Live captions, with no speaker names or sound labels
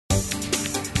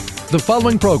The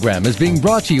following program is being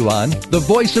brought to you on the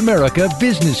Voice America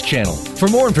Business Channel. For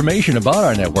more information about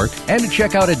our network and to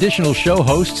check out additional show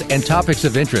hosts and topics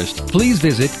of interest, please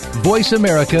visit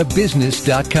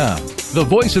voiceamericabusiness.com. The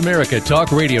Voice America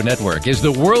Talk Radio Network is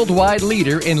the worldwide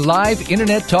leader in live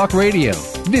Internet talk radio.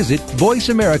 Visit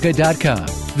voiceamerica.com.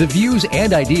 The views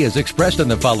and ideas expressed on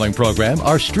the following program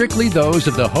are strictly those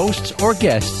of the hosts or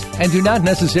guests and do not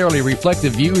necessarily reflect the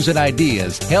views and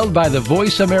ideas held by the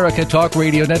Voice America Talk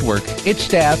Radio Network, its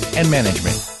staff, and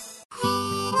management.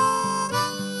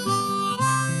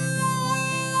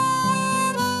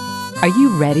 Are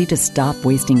you ready to stop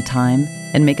wasting time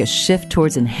and make a shift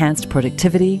towards enhanced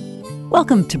productivity?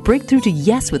 Welcome to Breakthrough to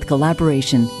Yes with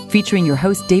Collaboration, featuring your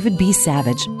host, David B.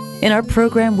 Savage. In our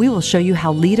program, we will show you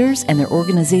how leaders and their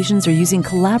organizations are using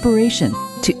collaboration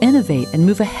to innovate and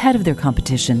move ahead of their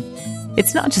competition.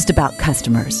 It's not just about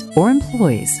customers or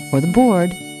employees or the board.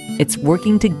 It's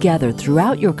working together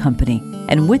throughout your company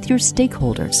and with your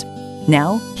stakeholders.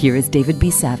 Now, here is David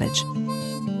B. Savage.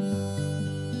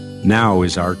 Now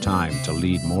is our time to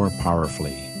lead more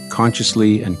powerfully,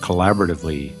 consciously and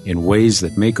collaboratively in ways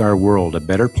that make our world a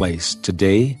better place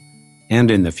today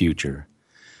and in the future.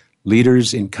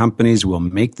 Leaders in companies will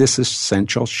make this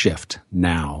essential shift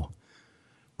now.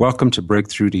 Welcome to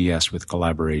Breakthrough to Yes with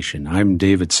Collaboration. I'm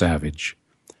David Savage.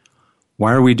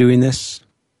 Why are we doing this?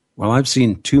 Well, I've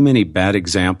seen too many bad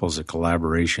examples of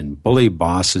collaboration, bully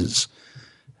bosses,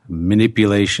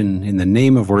 manipulation in the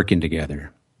name of working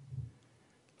together.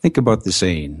 Think about the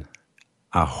saying,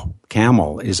 a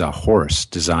camel is a horse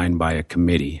designed by a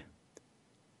committee.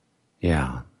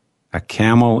 Yeah, a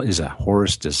camel is a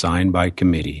horse designed by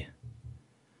committee.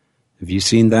 Have you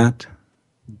seen that?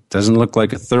 Doesn't look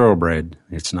like a thoroughbred.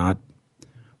 It's not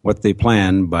what they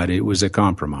planned, but it was a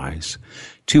compromise.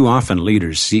 Too often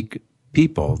leaders seek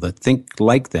people that think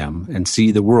like them and see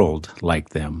the world like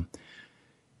them.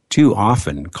 Too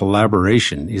often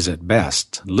collaboration is at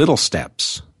best little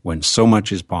steps when so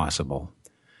much is possible.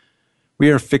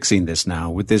 We are fixing this now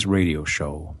with this radio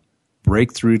show,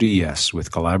 Breakthrough to Yes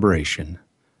with Collaboration,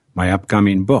 my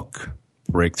upcoming book,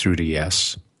 Breakthrough to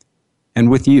Yes, and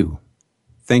with you.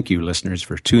 Thank you, listeners,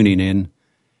 for tuning in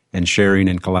and sharing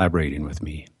and collaborating with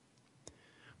me.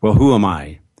 Well, who am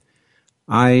I?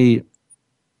 I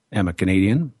am a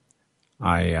Canadian.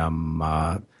 I am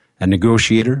a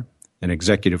negotiator, an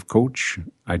executive coach.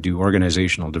 I do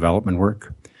organizational development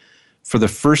work. For the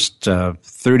first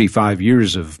 35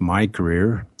 years of my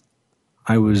career,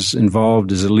 I was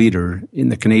involved as a leader in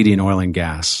the Canadian oil and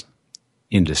gas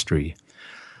industry.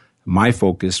 My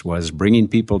focus was bringing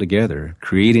people together,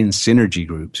 creating synergy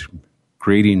groups,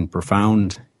 creating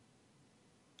profound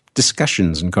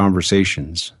discussions and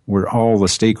conversations where all the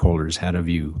stakeholders had a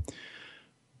view,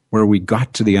 where we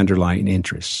got to the underlying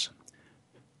interests.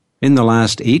 In the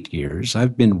last 8 years,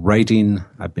 I've been writing,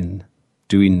 I've been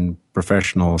doing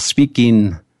professional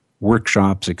speaking,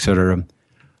 workshops, etc.,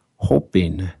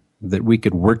 hoping that we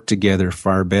could work together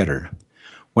far better.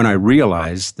 When I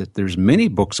realized that there's many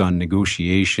books on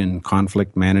negotiation,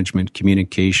 conflict management,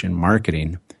 communication,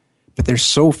 marketing, but there's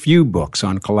so few books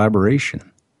on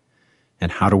collaboration and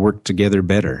how to work together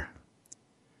better.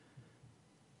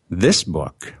 This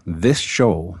book, this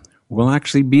show, will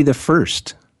actually be the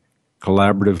first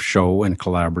collaborative show and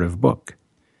collaborative book.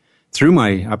 Through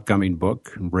my upcoming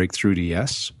book, Breakthrough to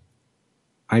Yes,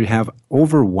 I have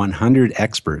over 100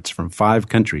 experts from 5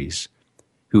 countries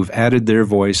who've added their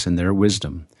voice and their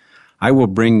wisdom. I will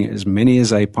bring as many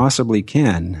as I possibly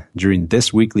can during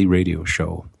this weekly radio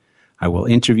show. I will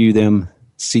interview them,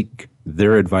 seek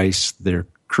their advice, their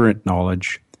current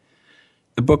knowledge.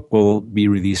 The book will be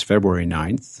released February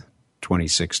 9th,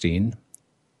 2016.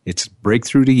 It's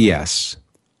Breakthrough to Yes,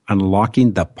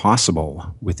 Unlocking the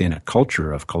Possible Within a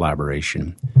Culture of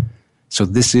Collaboration. So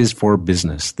this is for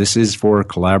business. This is for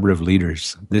collaborative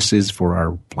leaders. This is for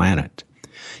our planet.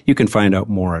 You can find out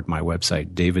more at my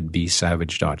website,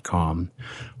 davidbsavage.com.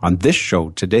 On this show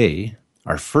today,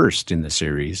 our first in the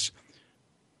series,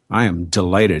 I am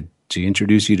delighted to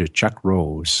introduce you to Chuck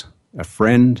Rose, a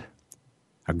friend,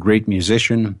 a great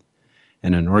musician,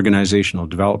 and an organizational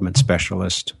development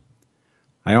specialist.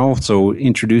 I also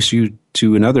introduce you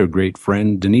to another great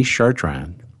friend, Denise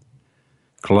Chartrand,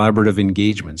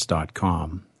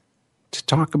 collaborativeengagements.com, to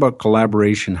talk about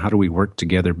collaboration. How do we work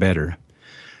together better?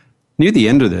 Near the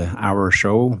end of our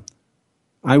show,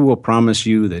 I will promise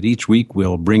you that each week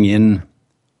we'll bring in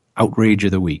Outrage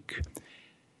of the Week.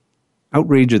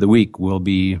 Outrage of the Week will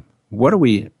be, what are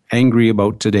we angry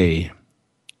about today?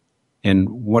 And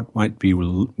what might be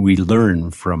we learn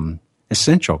from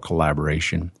essential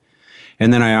collaboration?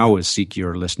 And then I always seek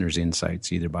your listeners'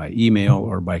 insights, either by email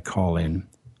or by call-in.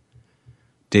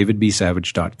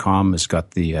 davidbsavage.com has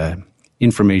got the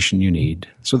information you need.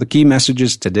 So the key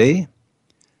messages today: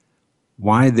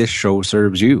 why this show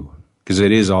serves you, because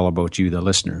it is all about you, the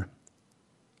listener.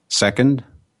 Second,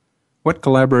 what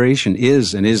collaboration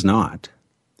is and is not.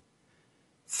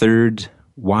 Third,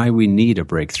 why we need a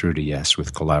breakthrough to yes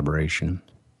with collaboration.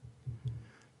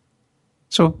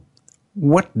 So,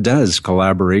 what does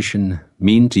collaboration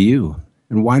mean to you,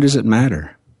 and why does it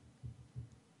matter?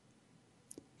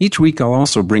 Each week I'll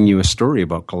also bring you a story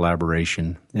about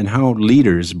collaboration and how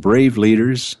leaders, brave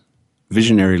leaders,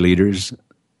 visionary leaders,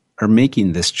 are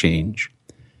making this change.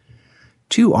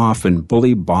 Too often,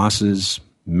 bully bosses,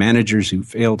 managers who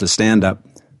fail to stand up,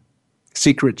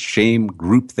 secret shame,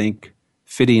 groupthink,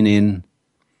 fitting in,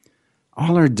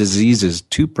 all are diseases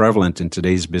too prevalent in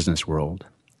today's business world.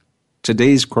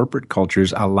 Today's corporate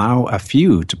cultures allow a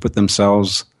few to put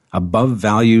themselves above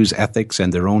values, ethics,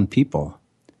 and their own people.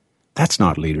 That's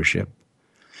not leadership.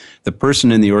 The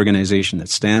person in the organization that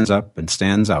stands up and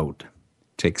stands out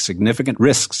takes significant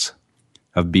risks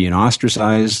of being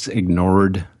ostracized,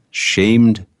 ignored,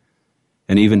 shamed,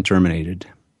 and even terminated.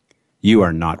 You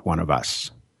are not one of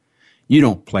us. You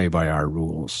don't play by our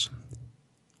rules.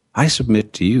 I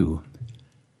submit to you,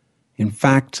 in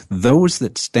fact, those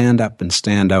that stand up and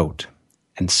stand out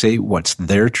and say what's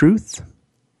their truth,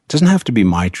 doesn't have to be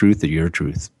my truth or your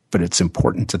truth, but it's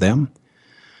important to them,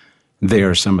 they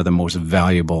are some of the most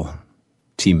valuable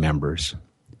team members.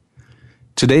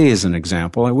 Today, as an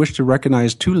example, I wish to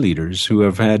recognize two leaders who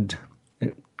I've had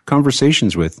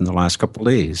conversations with in the last couple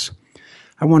of days.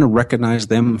 I want to recognize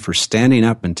them for standing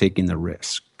up and taking the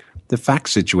risk. The fact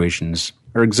situations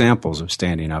are examples of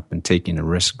standing up and taking a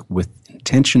risk with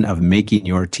intention of making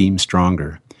your team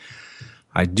stronger.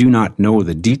 I do not know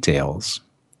the details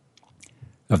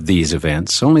of these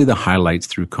events, only the highlights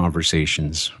through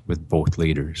conversations with both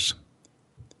leaders.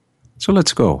 So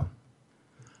let's go.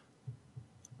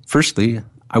 Firstly,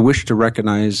 I wish to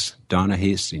recognize Donna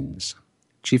Hastings,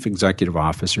 Chief Executive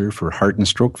Officer for Heart and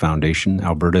Stroke Foundation,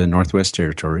 Alberta and Northwest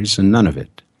Territories, and Nunavut.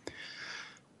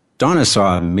 Donna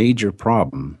saw a major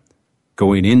problem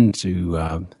going into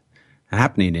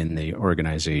happening in the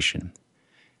organization.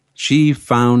 She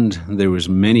found there was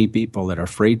many people that are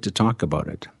afraid to talk about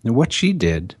it. And what she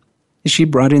did is she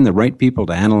brought in the right people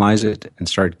to analyze it and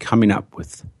started coming up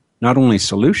with not only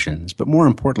solutions, but more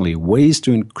importantly, ways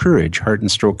to encourage heart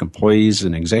and stroke employees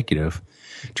and executive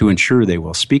to ensure they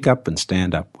will speak up and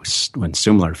stand up when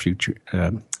similar future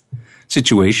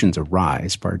situations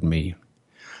arise.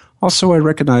 Also, I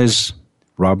recognize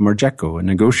Rob Margecko, a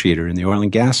negotiator in the oil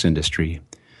and gas industry.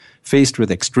 Faced with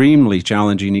extremely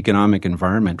challenging economic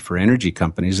environment for energy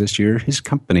companies this year, his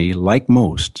company, like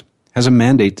most, has a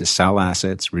mandate to sell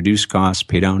assets, reduce costs,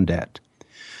 pay down debt.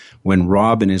 When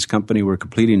Rob and his company were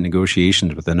completing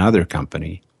negotiations with another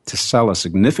company to sell a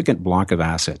significant block of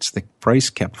assets, the price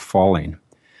kept falling.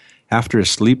 After a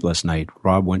sleepless night,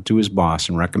 Rob went to his boss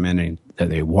and recommended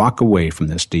that they walk away from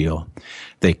this deal.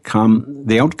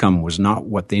 The outcome was not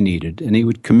what they needed, and he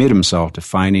would commit himself to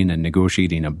finding and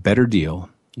negotiating a better deal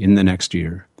in the next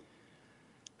year.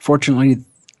 Fortunately,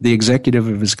 the executive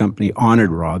of his company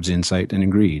honored Rob's insight and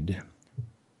agreed.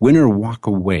 Win or Walk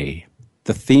Away,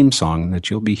 the theme song that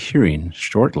you'll be hearing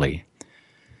shortly,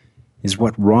 is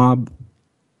what Rob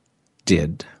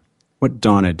did, what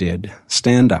Donna did.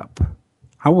 Stand up.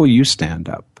 How will you stand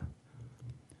up?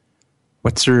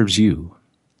 What serves you?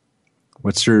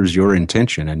 What serves your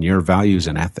intention and your values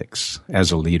and ethics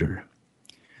as a leader?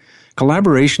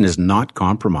 Collaboration is not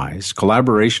compromise.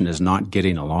 Collaboration is not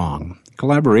getting along.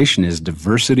 Collaboration is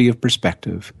diversity of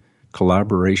perspective.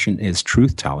 Collaboration is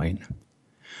truth-telling.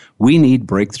 We need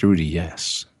breakthrough to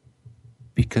yes,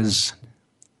 because,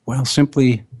 well,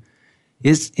 simply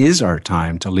is our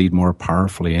time to lead more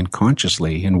powerfully and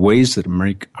consciously in ways that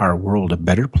make our world a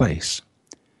better place.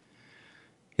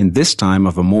 In this time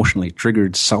of emotionally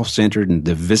triggered, self-centered, and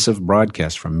divisive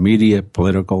broadcasts from media,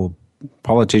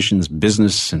 politicians,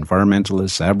 business,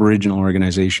 environmentalists, Aboriginal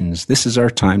organizations, this is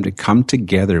our time to come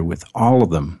together with all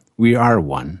of them. We are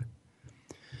one.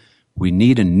 We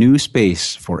need a new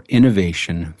space for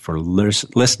innovation, for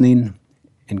listening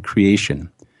and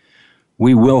creation.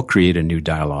 We will create a new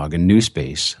dialogue, a new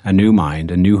space, a new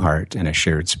mind, a new heart, and a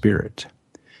shared spirit.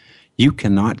 You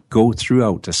cannot go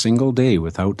throughout a single day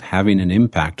without having an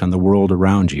impact on the world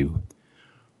around you.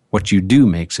 What you do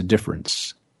makes a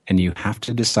difference, and you have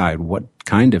to decide what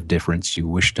kind of difference you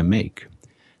wish to make.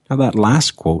 Now, that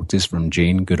last quote is from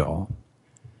Jane Goodall.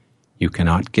 You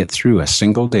cannot get through a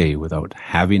single day without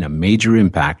having a major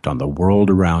impact on the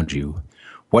world around you.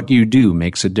 What you do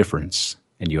makes a difference,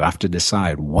 and you have to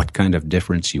decide what kind of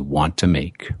difference you want to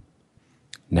make.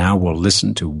 Now we'll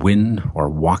listen to Win or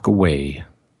Walk Away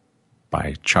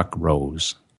by Chuck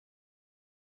Rose.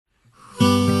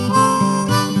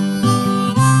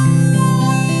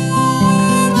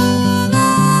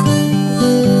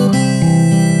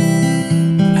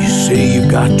 Say you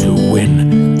got to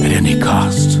win at any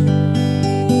cost.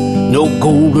 No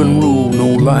golden rule, no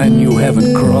line you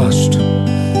haven't crossed.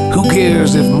 Who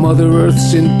cares if Mother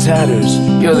Earth's in tatters?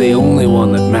 You're the only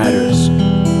one that matters.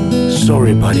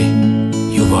 Sorry, buddy,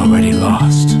 you've already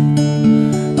lost.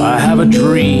 I have a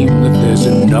dream that there's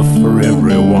enough for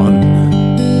everyone,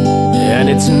 and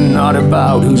it's not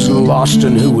about who's lost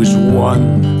and who has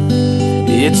won.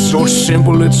 It's so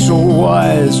simple, it's so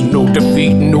wise. No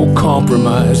defeat, no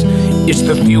compromise. It's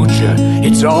the future,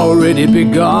 it's already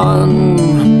begun.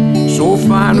 So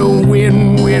find a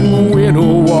win, win, win,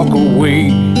 or walk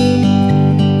away.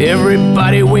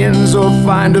 Everybody wins or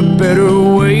find a better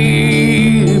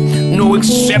way. No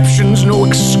exceptions, no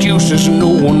excuses. No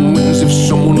one wins if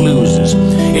someone loses.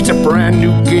 It's a brand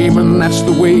new game and that's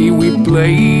the way we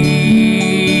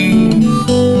play.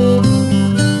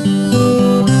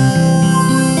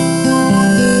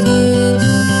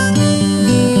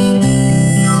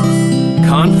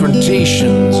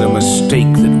 Confrontation's a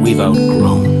mistake that we've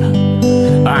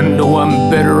outgrown. I know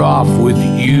I'm better off with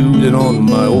you than on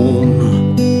my own.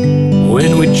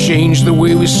 When we change the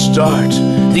way we start,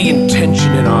 the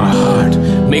intention in our heart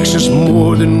makes us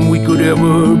more than we could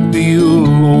ever be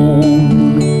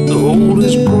alone. The whole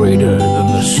is greater than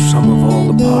the sum of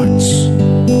all the parts.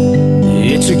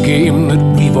 It's a game that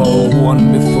we've all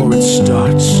won before it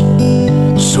starts.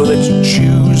 So let's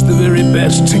choose the very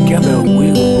best. Together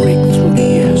we'll break through to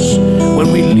yes.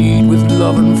 When we lead with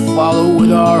love and follow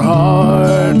with our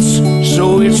hearts.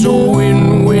 So it's a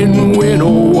win, win, win,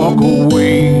 or walk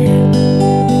away.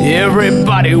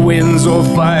 Everybody wins or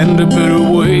find a better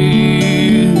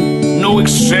way. No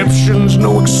exceptions,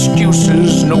 no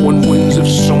excuses. No one wins if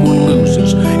someone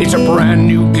loses. It's a brand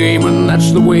new game and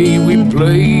that's the way we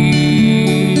play.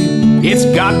 It's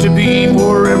got to be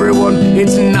for everyone,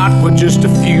 it's not for just a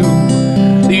few.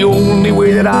 The only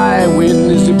way that I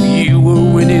win is if you are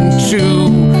winning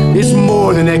too. It's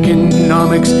more than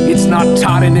economics, it's not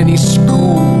taught in any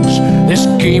schools. This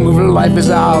game of life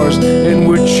is ours, and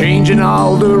we're changing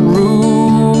all the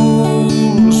rules.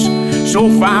 So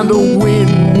find the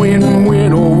win, win,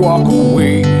 win, or walk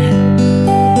away.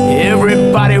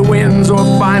 Everybody wins or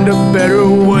find a better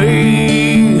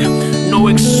way. No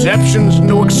exceptions,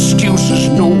 no excuses.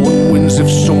 No one wins if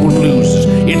someone loses.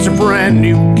 It's a brand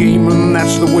new game and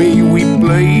that's the way we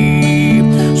play.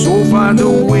 So find a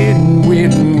win,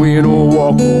 win, win, or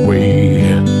walk away.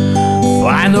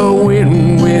 Find a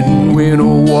win, win, win,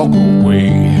 or walk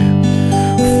away.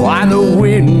 Find a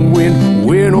win, win,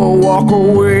 win, or walk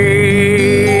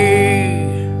away.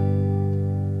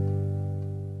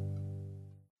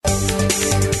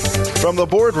 From the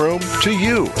boardroom to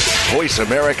you, Voice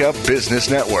America Business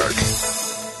Network.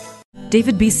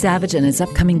 David B. Savage and his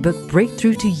upcoming book,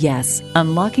 Breakthrough to Yes,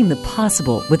 Unlocking the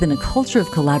Possible Within a Culture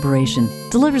of Collaboration,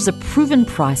 delivers a proven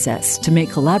process to make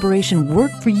collaboration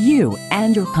work for you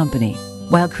and your company,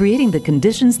 while creating the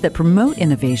conditions that promote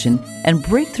innovation and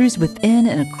breakthroughs within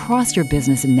and across your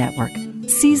business and network.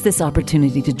 Seize this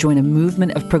opportunity to join a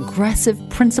movement of progressive,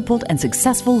 principled, and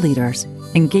successful leaders.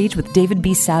 Engage with David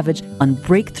B. Savage on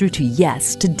Breakthrough to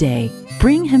Yes today.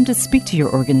 Bring him to speak to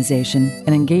your organization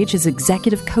and engage his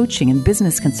executive coaching and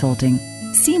business consulting.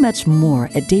 See much more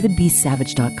at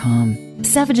davidbsavage.com.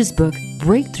 Savage's book,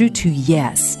 Breakthrough to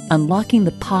Yes, Unlocking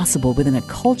the Possible Within a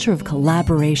Culture of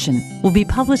Collaboration, will be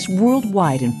published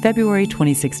worldwide in February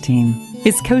 2016.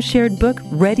 His co-shared book,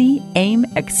 Ready, Aim,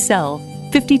 Excel,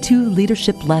 52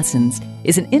 Leadership Lessons,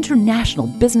 is an international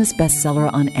business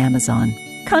bestseller on Amazon.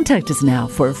 Contact us now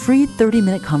for a free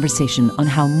 30-minute conversation on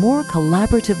how more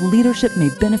collaborative leadership may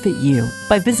benefit you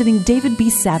by visiting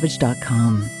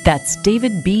davidbsavage.com. That's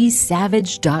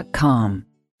davidbsavage.com.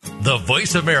 The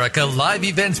Voice America Live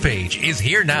Events page is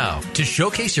here now to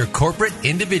showcase your corporate,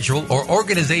 individual, or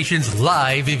organization's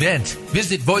live event.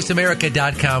 Visit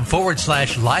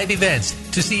voiceamerica.com/live events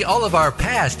to see all of our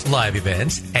past live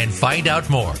events and find out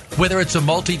more. Whether it's a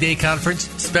multi-day conference,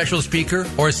 special speaker,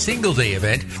 or a single-day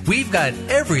event, we've got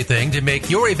everything to make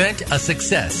your event a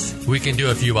success. We can do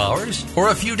a few hours or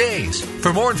a few days.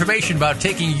 For more information about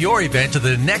taking your event to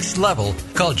the next level,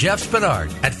 call Jeff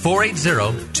Spinard at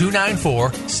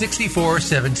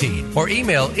 480-294-6417 or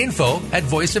email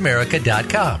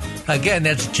info@voiceamerica.com. Again,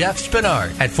 that's Jeff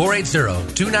Spinard at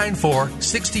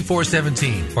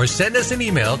 480-294-6417 or send us an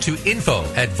email to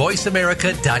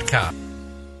info@voiceamerica.com.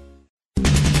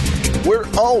 We're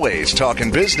always talking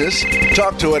business.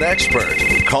 Talk to an expert.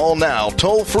 Call now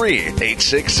toll free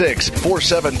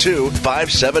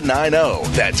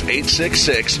 866-472-5790. That's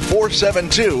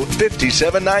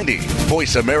 866-472-5790.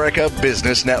 Voice America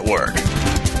Business Network.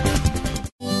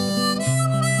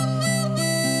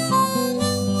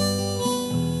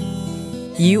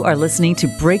 You are listening to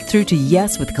Breakthrough to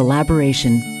Yes with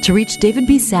Collaboration. To reach David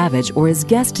B. Savage or his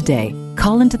guest today,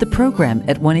 call into the program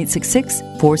at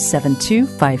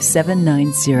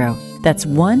 1-866-472-5790. That's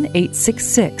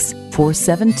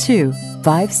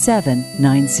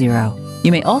 1-866-472-5790.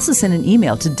 You may also send an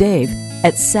email to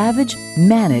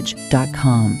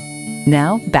dave@savagemanage.com.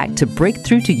 Now, back to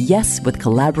Breakthrough to Yes with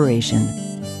Collaboration.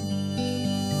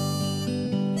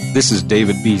 This is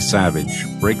David B. Savage,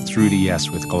 Breakthrough to Yes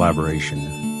with Collaboration.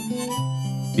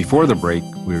 Before the break,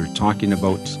 we were talking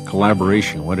about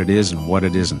collaboration, what it is and what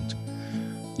it isn't.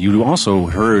 You also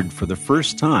heard for the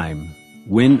first time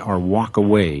Win or Walk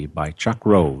Away by Chuck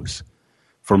Rose.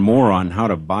 For more on how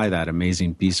to buy that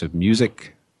amazing piece of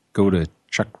music, go to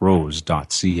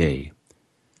chuckrose.ca.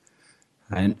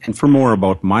 And for more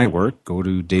about my work, go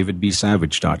to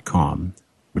davidbsavage.com.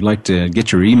 We'd like to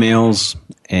get your emails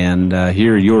and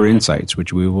hear your insights,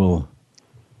 which we will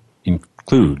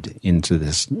include into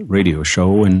this radio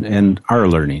show and our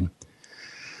learning.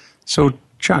 So,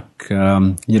 Chuck,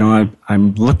 I'm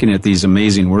looking at these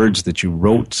amazing words that you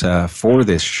wrote for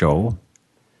this show,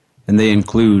 and they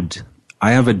include,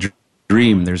 I have a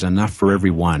dream, there's enough for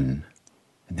everyone.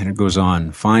 And then it goes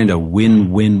on, find a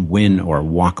win-win-win or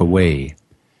walk away.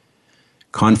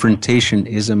 Confrontation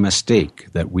is a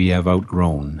mistake that we have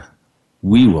outgrown.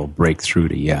 We will break through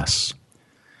to yes.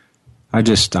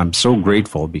 I'm so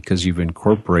grateful because you've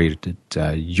incorporated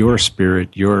your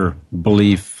spirit, your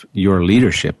belief, your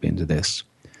leadership into this.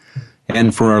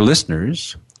 And for our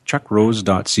listeners,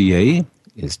 chuckrose.ca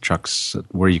is Chuck's,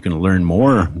 where you can learn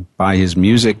more, buy his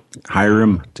music, hire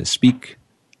him to speak,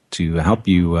 to help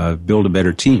you build a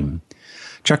better team.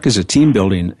 Chuck is a team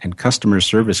building and customer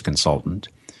service consultant,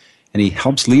 and he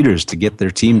helps leaders to get their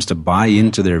teams to buy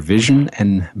into their vision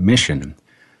and mission.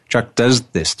 Chuck does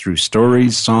this through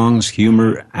stories, songs,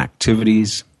 humor,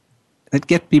 activities that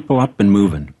get people up and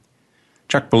moving.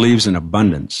 Chuck believes in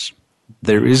abundance.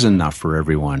 There is enough for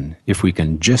everyone if we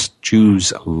can just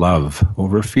choose love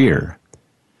over fear.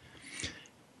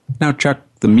 Now, Chuck,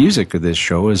 the music of this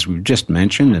show, as we've just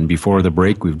mentioned, and before the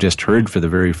break we've just heard for the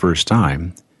very first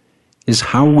time, is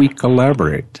how we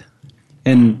collaborate.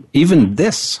 And even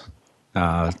this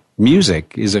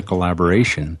music is a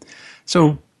collaboration.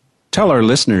 So tell our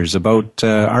listeners about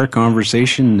our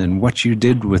conversation and what you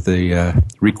did with the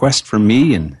request from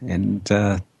me and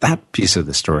that piece of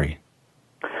the story.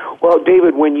 Well,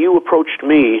 David, when you approached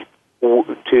me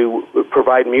to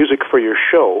provide music for your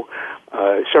show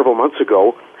several months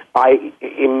ago, I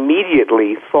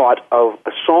immediately thought of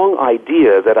a song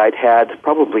idea that I'd had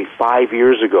probably 5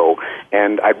 years ago,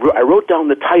 and I wrote down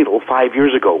the title 5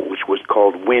 years ago, which was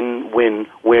called Win, Win,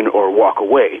 Win, or Walk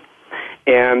Away.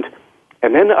 And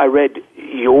then I read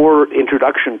your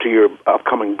introduction to your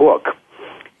upcoming book,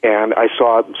 and I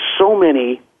saw so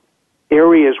many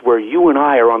areas where you and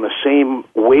I are on the same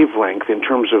wavelength in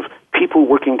terms of people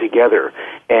working together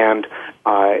and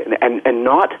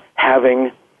not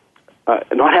having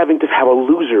to have a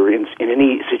loser in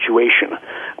any situation.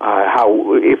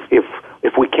 How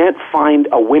if we can't find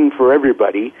a win for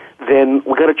everybody, then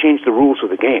we got to change the rules of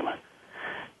the game.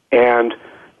 And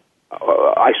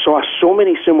I saw so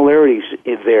many similarities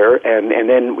there, and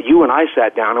then you and I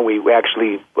sat down and we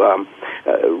actually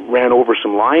ran over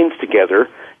some lines together,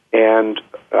 and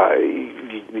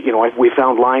we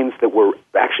found lines that were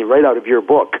actually right out of your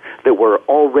book that were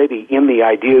already in the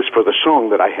ideas for the song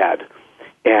that I had,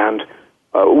 and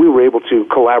we were able to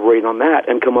collaborate on that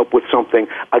and come up with something,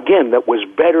 again, that was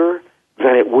better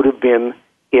than it would have been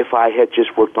if I had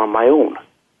just worked on my own.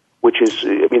 Which is,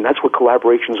 that's what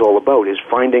collaboration is all about, is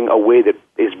finding a way that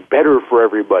is better for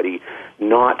everybody,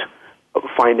 not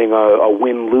finding a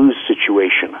win-lose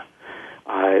situation.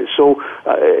 And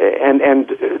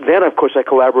then, of course, I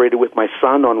collaborated with my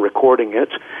son on recording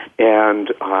it,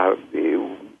 and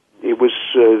it was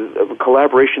a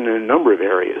collaboration in a number of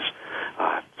areas.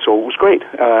 So it was great,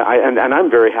 and I'm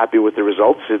very happy with the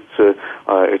results.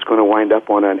 It's going to wind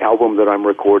up on an album that I'm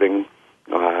recording,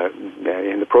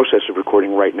 in the process of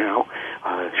recording right now.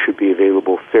 Should be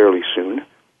available fairly soon.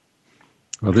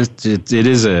 Well,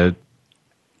 it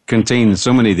contains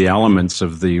so many of the elements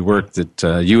of the work that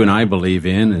you and I believe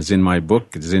in, is in my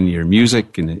book, is in your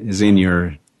music, and is in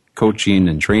your coaching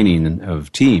and training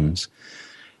of teams,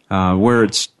 where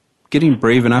it's getting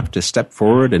brave enough to step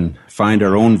forward and find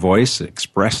our own voice,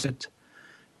 express it,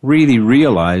 really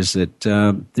realize that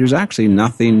there's actually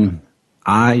nothing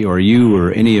I or you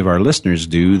or any of our listeners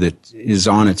do that is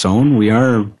on its own. We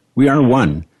are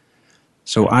one.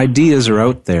 So ideas are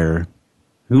out there.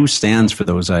 Who stands for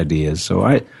those ideas? So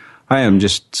I am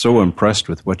just so impressed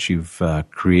with what you've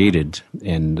created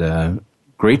and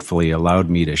gratefully allowed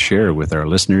me to share with our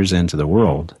listeners and to the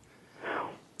world.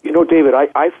 You know, David,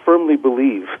 I firmly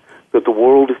believe that the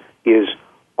world is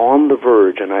on the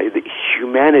verge, and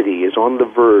humanity is on the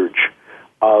verge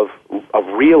of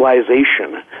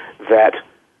realization that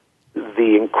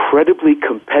the incredibly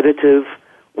competitive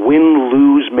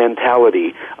win-lose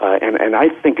mentality, and I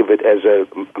think of it as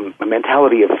a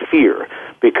mentality of fear,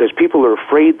 because people are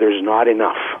afraid there's not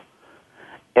enough.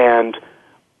 And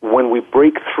when we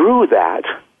break through that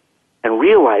and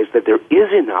realize that there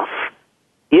is enough,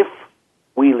 if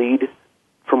we lead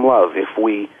from love, if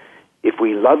we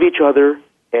love each other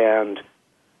and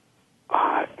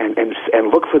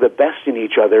look for the best in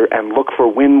each other and look for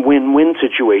win-win-win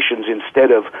situations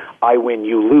instead of I win,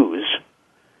 you lose.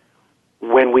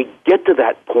 When we get to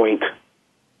that point,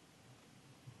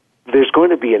 there's going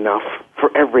to be enough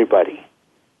for everybody.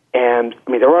 And,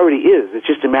 I mean, there already is. It's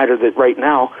just a matter that right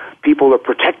now people are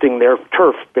protecting their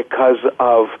turf because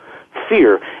of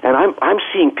fear. And I'm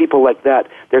seeing people like that.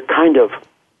 They're kind of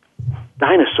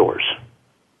dinosaurs.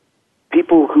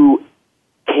 People who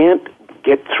can't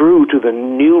get through to the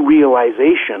new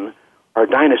realization are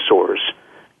dinosaurs.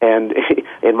 And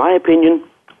in my opinion,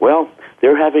 well,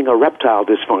 they're having a reptile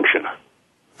dysfunction.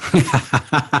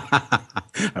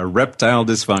 A reptile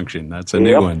dysfunction. That's a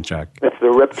new one, Chuck. That's the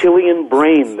reptilian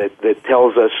brain that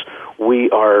tells us we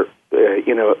are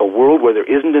in a world where there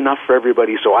isn't enough for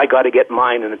everybody, so I got to get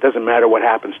mine, and it doesn't matter what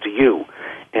happens to you.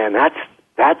 And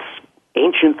that's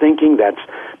ancient thinking. That's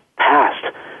past.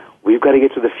 We've got to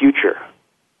get to the future.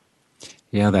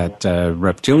 Yeah, that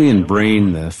reptilian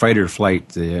brain, the fight or flight,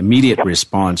 the immediate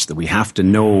response that we have to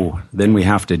know, then we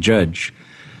have to judge.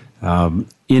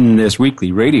 In this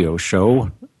weekly radio show,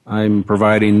 I'm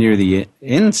providing near the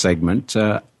end segment,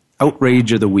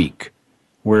 Outrage of the Week,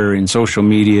 where in social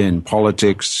media, in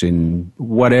politics, in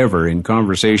whatever, in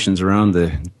conversations around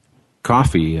the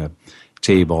coffee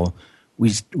table,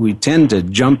 we tend to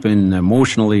jump in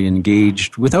emotionally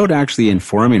engaged without actually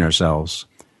informing ourselves.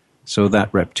 So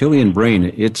that reptilian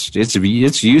brain, it's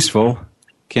useful,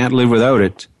 can't live without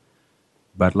it,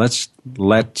 but let's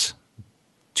let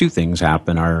two things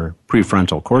happen: our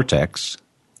prefrontal cortex,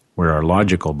 where our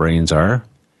logical brains are,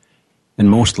 and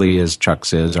mostly, as Chuck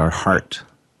says, our heart.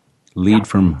 Lead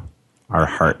from our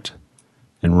heart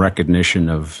and recognition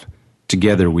of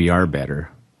together we are better.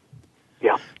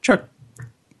 Yeah. Chuck,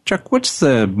 what's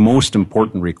the most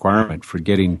important requirement for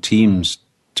getting teams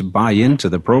to buy into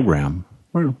the program?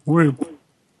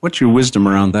 What's your wisdom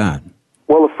around that?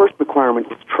 Well, the first requirement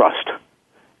is trust.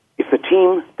 If the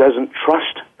team doesn't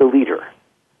trust the leader,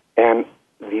 and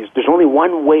there's only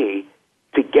one way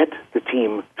to get the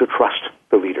team to trust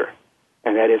the leader,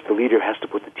 and that is the leader has to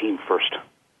put the team first.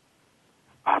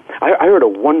 I heard a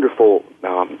wonderful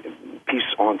piece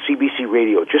on CBC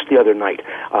Radio just the other night.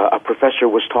 A professor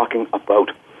was talking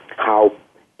about how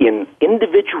in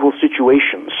individual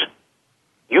situations,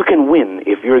 you can win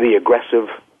if you're the aggressive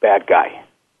bad guy.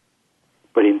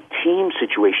 But in team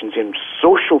situations, in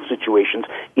social situations,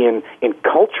 in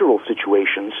cultural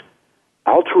situations,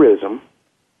 altruism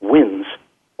wins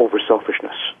over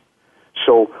selfishness.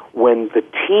 So when the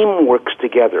team works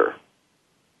together,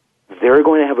 they're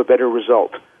going to have a better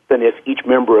result than if each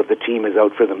member of the team is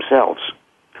out for themselves.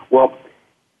 Well,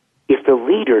 if the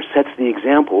leader sets the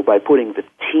example by putting the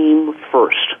team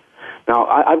first. Now,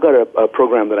 I've got a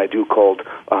program that I do called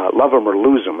Love 'em or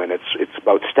Lose 'em, and it's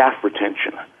about staff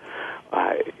retention.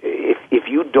 If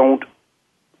you don't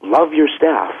love your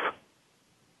staff,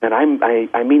 and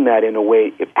I mean that in a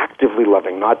way, actively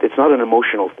loving. It's not an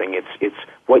emotional thing. It's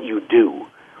what you do,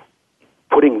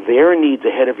 putting their needs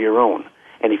ahead of your own.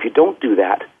 And if you don't do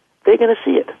that, they're going to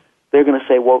see it. They're going to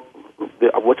say, "Well,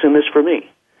 what's in this for me?"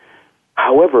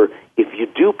 However, if you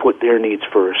do put their needs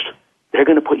first, they're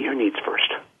going to put your needs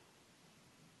first.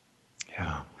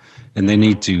 Yeah, and they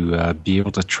need to be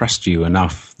able to trust you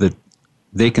enough that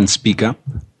they can speak up,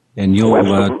 and you'll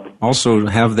also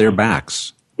have their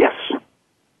backs. Yes,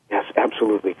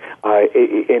 absolutely.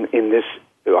 In this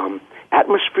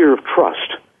atmosphere of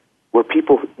trust, where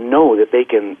people know that they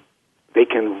can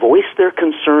voice their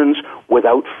concerns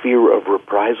without fear of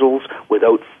reprisals,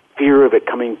 without fear of it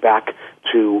coming back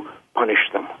to punish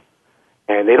them,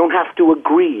 and they don't have to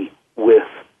agree with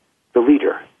the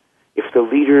leader. If the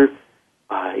leader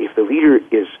if the leader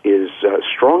is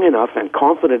strong enough and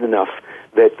confident enough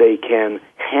that they can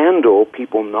handle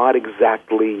people not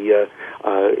exactly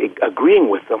agreeing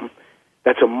with them,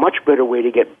 that's a much better way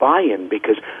to get buy-in,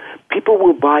 because people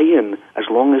will buy in as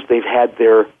long as they've had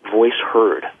their voice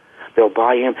heard. They'll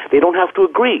buy in. They don't have to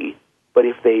agree, but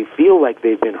if they feel like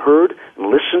they've been heard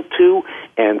and listened to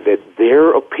and that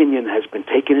their opinion has been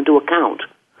taken into account,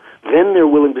 then they're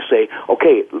willing to say,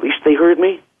 okay, at least they heard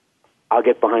me, I'll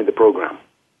get behind the program.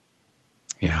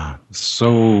 Yeah,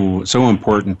 so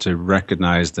important to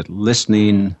recognize that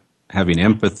listening, having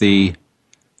empathy,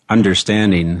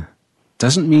 understanding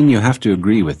doesn't mean you have to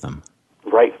agree with them.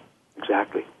 Right,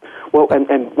 exactly. Well,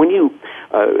 and when you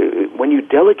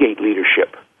delegate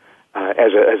leadership,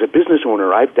 as a business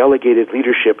owner, I've delegated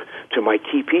leadership to my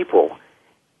key people.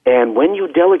 And when you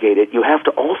delegate it, you have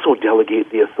to also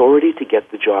delegate the authority to get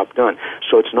the job done.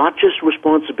 So it's not just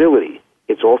responsibility,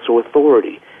 it's also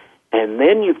authority. And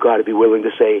then you've got to be willing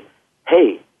to say,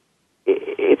 hey,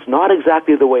 it's not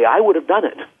exactly the way I would have done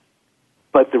it,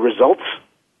 but the results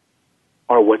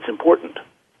are what's important.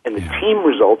 And the team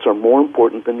results are more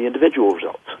important than the individual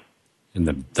results. And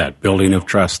that building of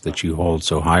trust that you hold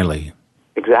so highly.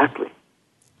 Exactly.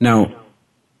 Now,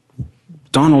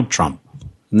 Donald Trump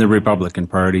and the Republican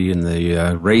Party in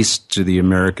the race to the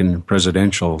American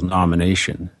presidential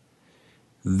nomination,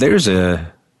 there's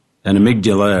an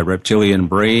amygdala, a reptilian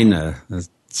brain,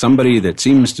 somebody that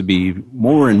seems to be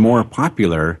more and more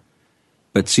popular,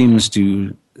 but seems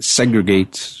to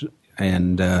segregate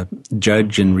and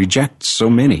judge and reject so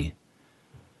many.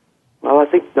 Well, I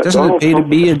think that doesn't it pay to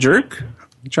be a jerk,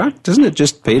 Chuck? Doesn't it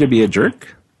just pay to be a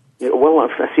jerk? Yeah, well,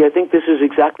 see, I think this is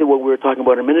exactly what we were talking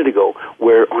about a minute ago,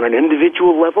 where on an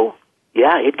individual level,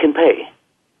 yeah, it can pay.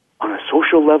 On a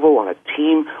social level, on a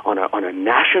team, on a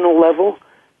national level,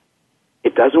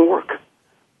 it doesn't work.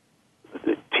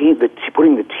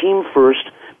 Putting the team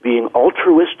first, being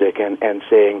altruistic and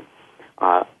saying,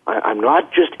 I'm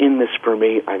not just in this for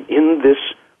me, I'm in this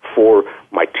for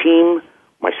my team,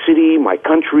 my city, my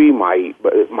country, my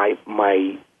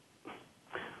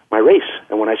race.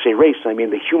 And when I say race, I mean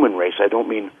the human race. I don't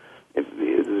mean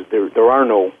there are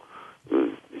no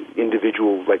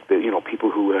individual like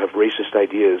people who have racist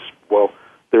ideas. Well,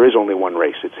 there is only one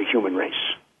race. It's a human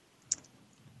race.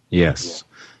 Yes.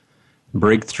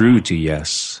 Breakthrough to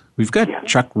yes. We've got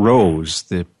Chuck Rose,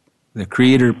 the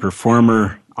creator,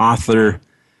 performer, author,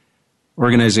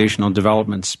 organizational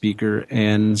development speaker,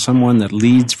 and someone that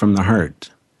leads from the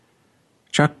heart.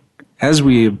 Chuck, as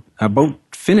we about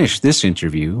finish this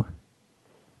interview,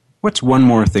 what's one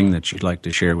more thing that you'd like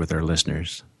to share with our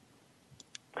listeners?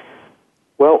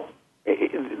 Well,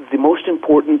 the most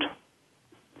important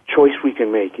choice we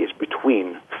can make is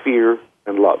between fear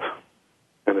and love.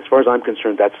 And as far as I'm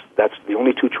concerned, that's the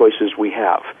only two choices we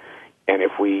have. And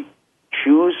if we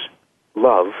choose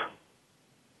love,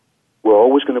 we're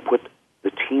always going to put the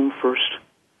team first,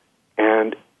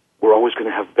 and we're always going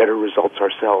to have better results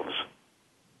ourselves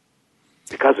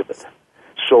because of it.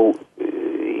 So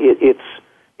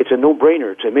it's a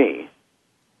no-brainer to me.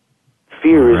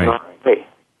 Fear is not okay.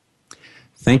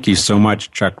 Thank you so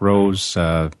much, Chuck Rose.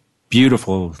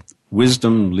 Beautiful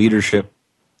wisdom, leadership,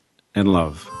 and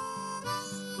love.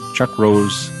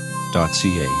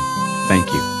 chuckrose.ca.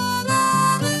 Thank you.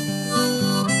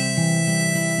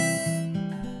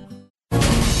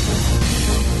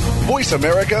 Voice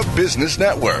America Business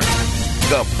Network,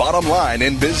 the bottom line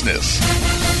in business.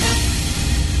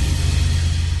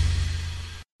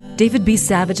 David B.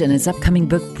 Savage and his upcoming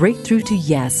book, Breakthrough to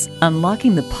Yes,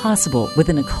 Unlocking the Possible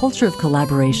Within a Culture of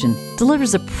Collaboration,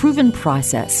 delivers a proven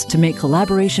process to make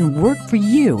collaboration work for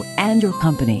you and your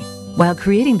company, while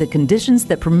creating the conditions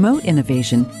that promote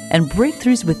innovation and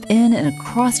breakthroughs within and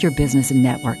across your business and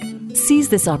network. Seize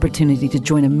this opportunity to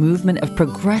join a movement of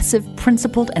progressive,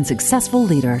 principled, and successful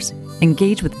leaders.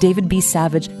 Engage with David B.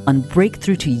 Savage on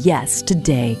Breakthrough to Yes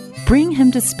today. Bring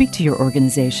him to speak to your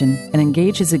organization and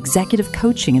engage his executive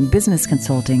coaching and business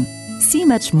consulting. See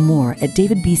much more at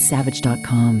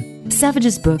davidbsavage.com.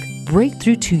 Savage's book,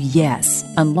 Breakthrough to Yes,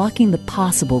 Unlocking the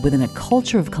Possible Within a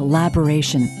Culture of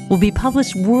Collaboration, will be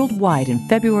published worldwide in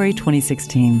February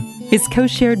 2016. His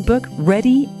co-shared book,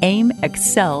 Ready, Aim,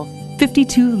 Excel,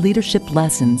 52 Leadership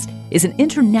Lessons, is an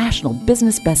international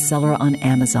business bestseller on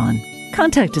Amazon.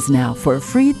 Contact us now for a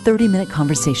free 30-minute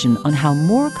conversation on how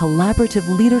more collaborative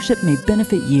leadership may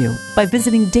benefit you by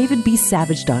visiting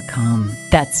davidbsavage.com.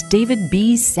 That's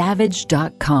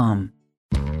davidbsavage.com.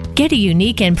 Get a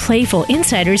unique and playful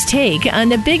insider's take on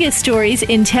the biggest stories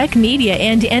in tech, media,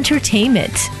 and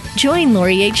entertainment. Join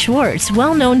Lori H. Schwartz,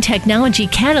 well-known technology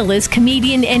catalyst,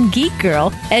 comedian, and geek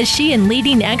girl, as she and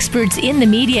leading experts in the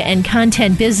media and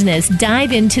content business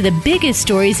dive into the biggest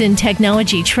stories in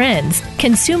technology trends,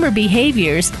 consumer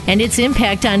behaviors, and its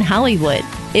impact on Hollywood.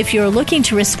 If you're looking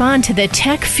to respond to the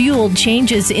tech-fueled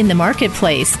changes in the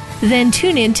marketplace, then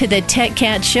tune in to the Tech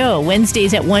Cat Show,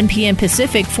 Wednesdays at 1 p.m.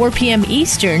 Pacific, 4 p.m.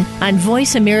 Eastern on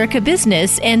Voice America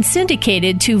Business and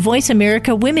syndicated to Voice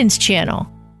America Women's Channel.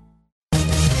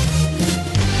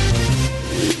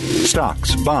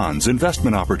 Stocks, bonds,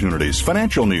 investment opportunities,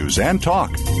 financial news, and talk.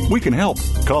 We can help.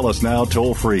 Call us now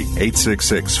toll free,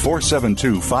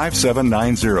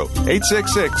 866-472-5790.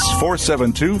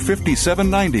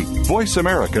 866-472-5790. Voice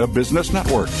America Business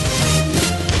Network.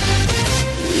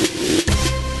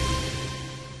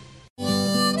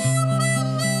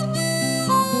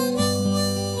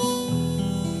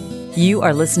 You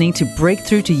are listening to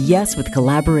Breakthrough to Yes with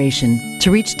Collaboration.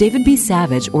 To reach David B.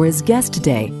 Savage or his guest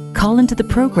today, call into the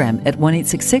program at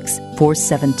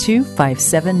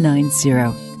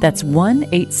 1-866-472-5790. That's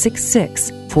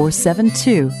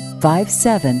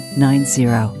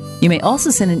 1-866-472-5790. You may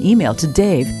also send an email to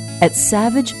Dave at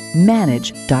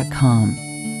savagemanage.com.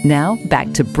 Now,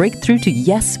 back to Breakthrough to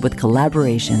Yes with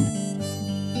Collaboration.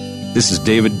 This is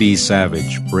David B.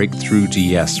 Savage, Breakthrough to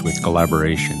Yes with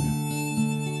Collaboration.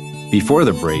 Before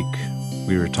the break,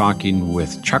 we were talking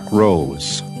with Chuck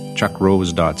Rose,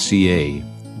 chuckrose.ca,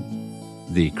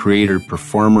 the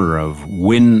creator-performer of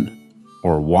Win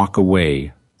or Walk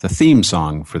Away, the theme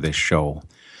song for this show.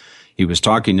 He was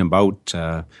talking about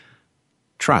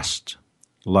trust,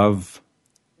 love,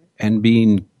 and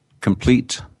being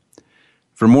complete.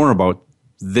 For more about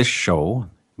this show,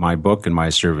 my book, and my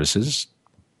services,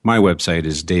 my website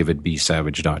is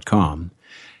davidbsavage.com.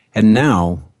 And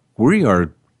now we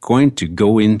are going to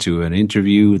go into an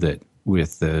interview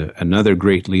with another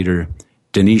great leader,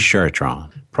 Denise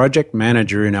Chartrand, project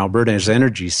manager in Alberta's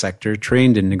energy sector,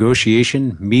 trained in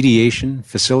negotiation, mediation,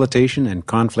 facilitation, and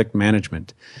conflict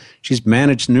management. She's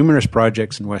managed numerous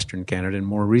projects in Western Canada and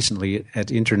more recently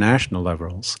at international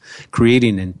levels,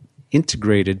 creating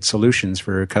integrated solutions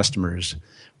for her customers.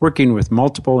 Working with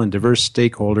multiple and diverse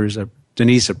stakeholders,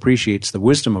 Denise appreciates the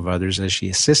wisdom of others as she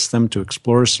assists them to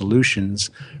explore solutions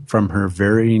from their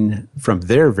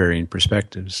varying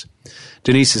perspectives.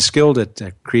 Denise is skilled at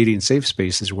creating safe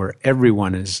spaces where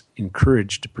everyone is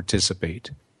encouraged to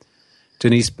participate.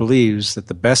 Denise believes that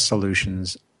the best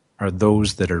solutions are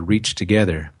those that are reached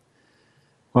together.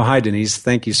 Well, hi, Denise.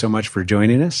 Thank you so much for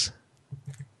joining us.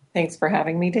 Thanks for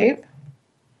having me, Dave.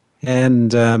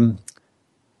 And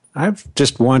I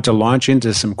just want to launch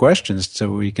into some questions so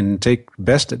we can take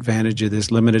best advantage of this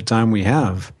limited time we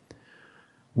have.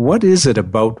 What is it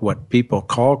about what people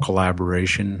call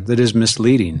collaboration that is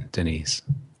misleading, Denise?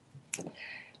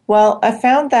 Well, I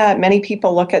found that many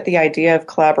people look at the idea of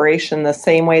collaboration the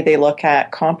same way they look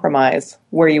at compromise,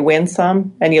 where you win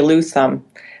some and you lose some.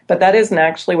 But that isn't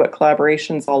actually what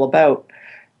collaboration is all about.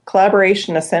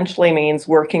 Collaboration essentially means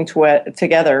working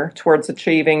together towards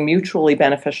achieving mutually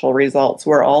beneficial results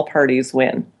where all parties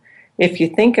win. If you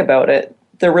think about it,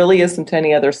 there really isn't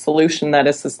any other solution that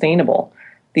is sustainable.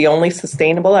 The only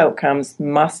sustainable outcomes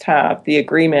must have the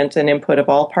agreement and input of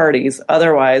all parties,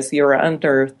 otherwise you're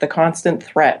under the constant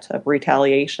threat of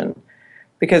retaliation.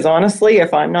 Because honestly,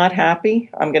 if I'm not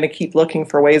happy, I'm going to keep looking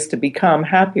for ways to become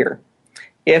happier.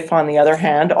 If, on the other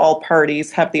hand, all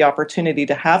parties have the opportunity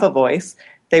to have a voice,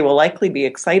 they will likely be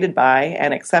excited by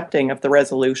and accepting of the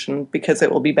resolution because it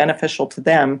will be beneficial to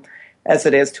them as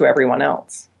it is to everyone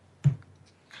else.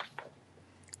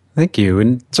 Thank you.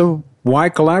 And so why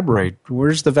collaborate?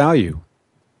 Where's the value?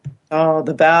 Oh,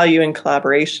 the value in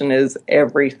collaboration is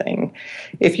everything.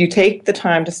 If you take the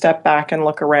time to step back and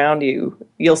look around you,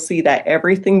 you'll see that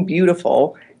everything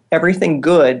beautiful, everything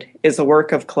good is a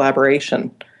work of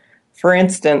collaboration. For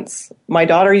instance, my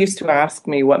daughter used to ask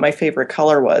me what my favorite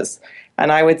color was. And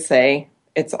I would say,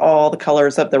 it's all the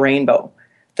colors of the rainbow.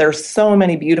 There's so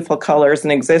many beautiful colors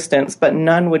in existence, but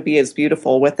none would be as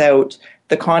beautiful without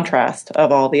the contrast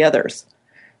of all the others.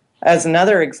 As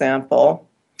another example,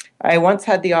 I once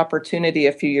had the opportunity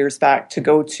a few years back to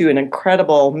go to an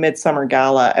incredible midsummer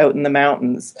gala out in the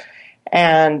mountains.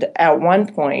 And at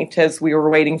one point, as we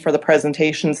were waiting for the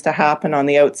presentations to happen on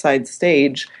the outside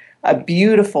stage, a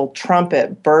beautiful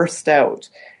trumpet burst out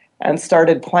and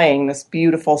started playing this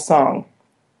beautiful song.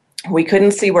 We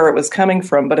couldn't see where it was coming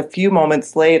from, but a few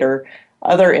moments later,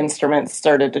 other instruments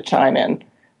started to chime in.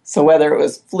 So whether it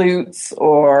was flutes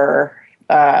or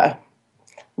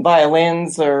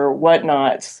violins or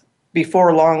whatnot,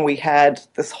 before long, we had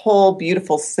this whole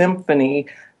beautiful symphony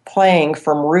playing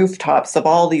from rooftops of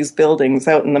all these buildings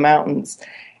out in the mountains.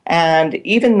 And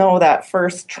even though that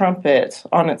first trumpet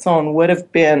on its own would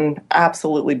have been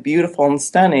absolutely beautiful and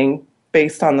stunning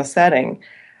based on the setting,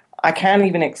 I can't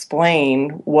even explain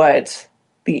what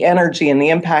the energy and the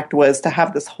impact was to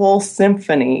have this whole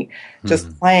symphony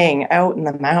just playing out in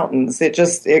the mountains.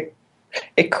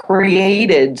 It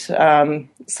created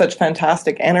such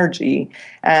fantastic energy,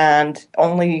 and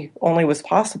only was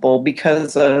possible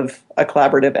because of a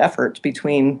collaborative effort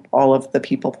between all of the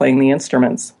people playing the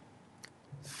instruments.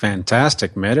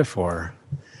 Fantastic metaphor.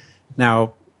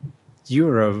 Now,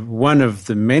 you're one of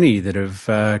the many that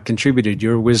have contributed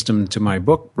your wisdom to my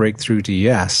book, Breakthrough to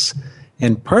Yes.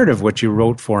 And part of what you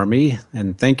wrote for me,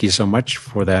 and thank you so much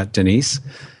for that, Denise,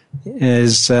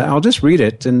 is I'll just read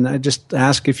it and I just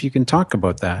ask if you can talk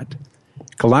about that.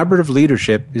 Collaborative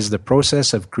leadership is the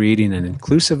process of creating an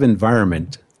inclusive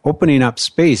environment, opening up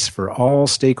space for all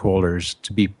stakeholders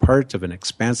to be part of an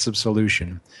expansive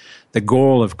solution. The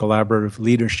goal of collaborative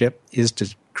leadership is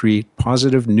to create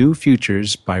positive new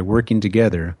futures by working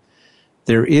together.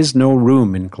 There is no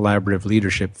room in collaborative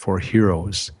leadership for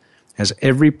heroes, as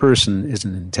every person is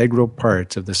an integral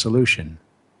part of the solution.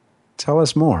 Tell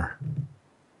us more.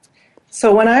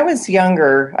 So when I was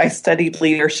younger, I studied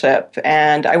leadership,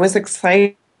 and I was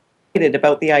excited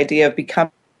about the idea of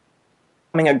becoming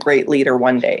a great leader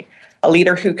one day, a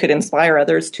leader who could inspire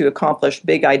others to accomplish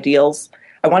big ideals.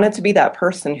 I wanted to be that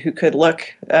person who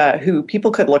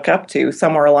people could look up to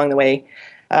somewhere along the way.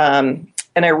 And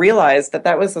I realized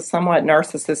that was a somewhat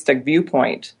narcissistic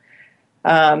viewpoint.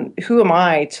 Who am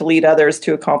I to lead others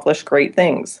to accomplish great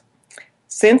things?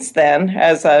 Since then,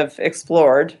 as I've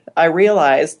explored, I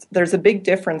realized there's a big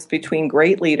difference between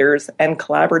great leaders and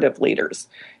collaborative leaders.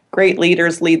 Great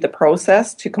leaders lead the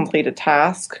process to complete a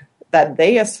task that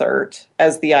they assert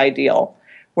as the ideal,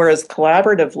 whereas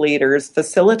collaborative leaders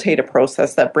facilitate a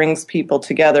process that brings people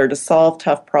together to solve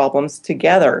tough problems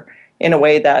together in a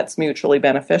way that's mutually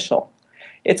beneficial.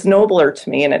 It's nobler to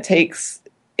me, and it takes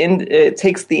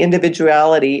the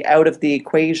individuality out of the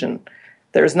equation.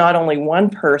 There's not only one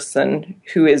person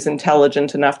who is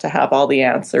intelligent enough to have all the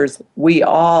answers. We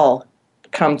all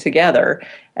come together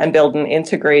and build an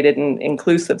integrated and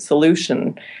inclusive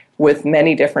solution with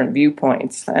many different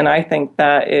viewpoints. And I think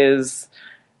that is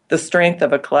the strength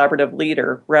of a collaborative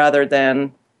leader rather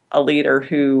than a leader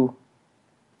who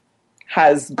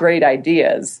has great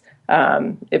ideas.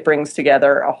 It brings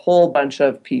together a whole bunch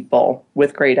of people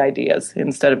with great ideas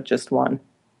instead of just one.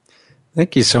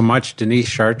 Thank you so much, Denise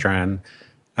Chartrand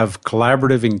of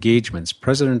Collaborative Engagements,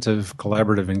 President of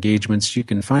Collaborative Engagements. You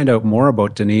can find out more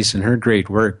about Denise and her great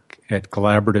work at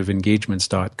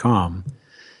collaborativeengagements.com.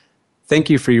 Thank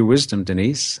you for your wisdom,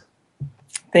 Denise.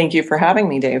 Thank you for having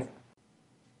me, Dave.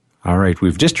 All right,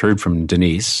 we've just heard from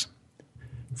Denise.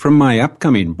 From my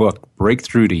upcoming book,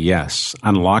 Breakthrough to Yes,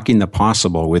 Unlocking the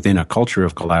Possible Within a Culture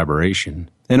of Collaboration,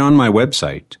 and on my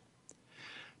website,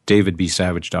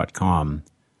 davidbsavage.com,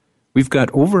 we've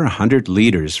got over 100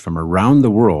 leaders from around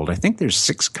the world. I think there's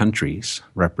 6 countries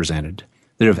represented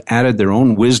that have added their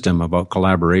own wisdom about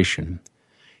collaboration.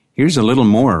 Here's a little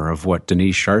more of what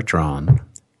Denise Chartrand,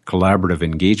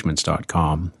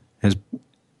 collaborativeengagements.com, has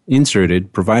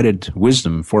provided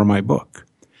wisdom for my book.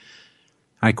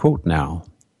 I quote now,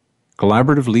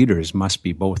 "Collaborative leaders must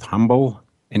be both humble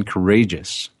and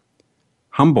courageous.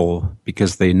 Humble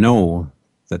because they know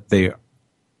that they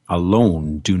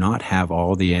alone do not have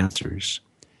all the answers.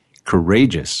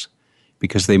 Courageous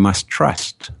because they must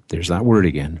trust," there's that word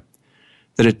again,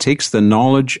 "that it takes the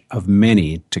knowledge of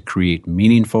many to create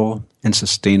meaningful and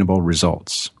sustainable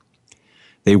results.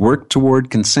 They work toward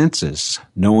consensus,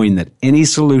 knowing that any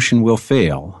solution will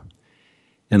fail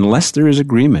unless there is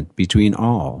agreement between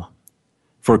all.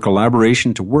 For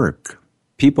collaboration to work,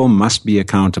 people must be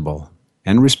accountable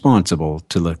and responsible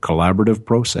to the collaborative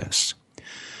process,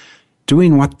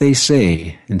 doing what they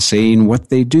say and saying what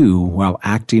they do while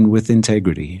acting with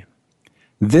integrity.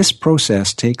 This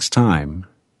process takes time,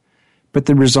 but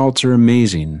the results are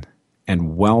amazing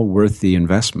and well worth the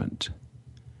investment."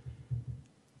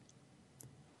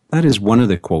 That is one of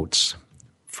the quotes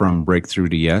from Breakthrough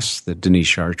to Yes that Denise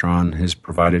Chartrand has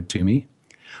provided to me.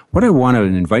 What I want to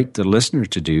invite the listener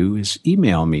to do is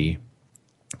email me.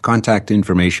 Contact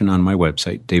information on my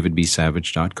website,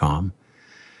 davidbsavage.com.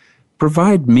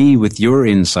 Provide me with your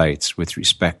insights with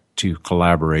respect to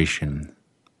collaboration.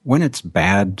 When it's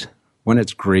bad, when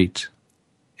it's great,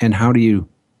 and how do you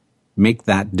make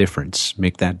that difference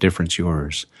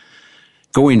yours?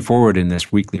 going forward in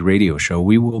this weekly radio show,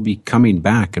 we will be coming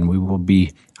back and we will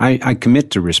be, I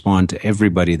commit to respond to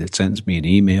everybody that sends me an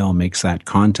email, makes that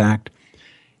contact.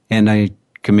 And I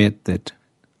commit that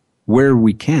where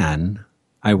we can,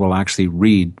 I will actually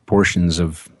read portions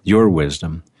of your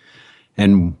wisdom.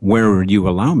 And where you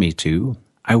allow me to,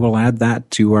 I will add that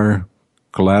to our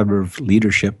collaborative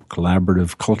leadership,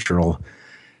 collaborative cultural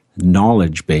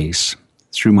knowledge base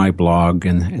through my blog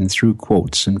and through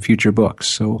quotes and future books.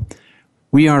 So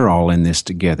we are all in this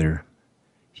together.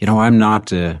 You know, I'm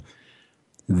not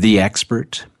the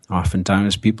expert.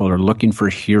 Oftentimes people are looking for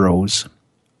heroes.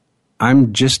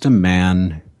 I'm just a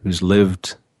man who's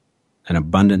lived an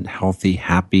abundant, healthy,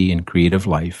 happy, and creative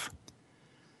life.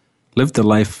 Lived the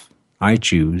life I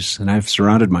choose, and I've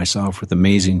surrounded myself with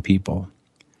amazing people.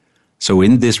 So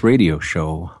in this radio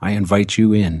show, I invite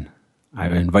you in. I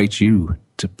invite you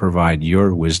to provide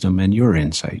your wisdom and your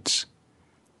insights.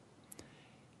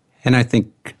 And I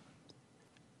think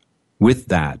with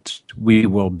that, we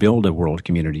will build a world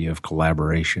community of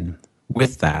collaboration.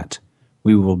 With that,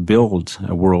 we will build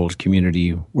a world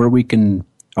community where we can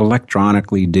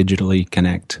electronically, digitally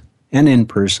connect, and in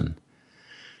person.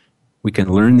 We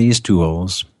can learn these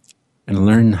tools and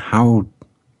learn how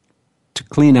to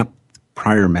clean up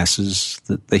prior messes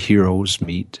that the heroes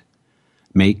make.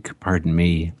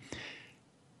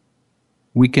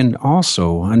 We can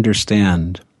also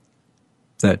understand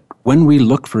that when we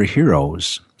look for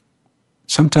heroes,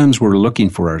 sometimes we're looking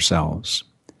for ourselves.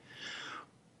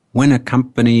 When a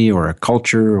company or a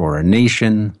culture or a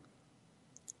nation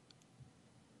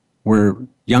where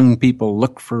young people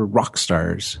look for rock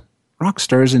stars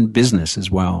in business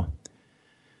as well,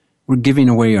 we're giving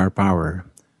away our power.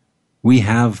 We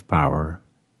have power.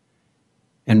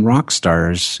 And rock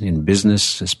stars in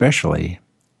business especially,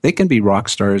 they can be rock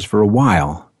stars for a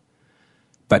while.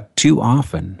 But too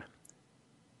often,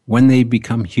 when they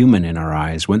become human in our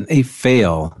eyes, when they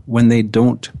fail, when they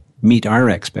don't meet our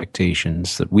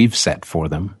expectations that we've set for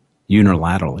them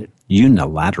unilaterally,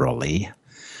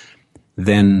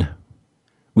 then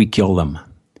we kill them.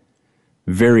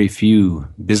 Very few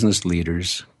business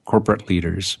leaders, corporate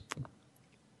leaders,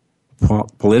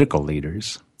 political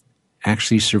leaders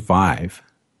actually survive.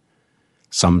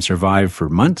 Some survive for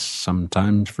months,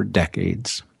 sometimes for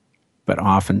decades. But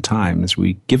oftentimes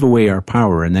we give away our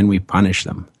power and then we punish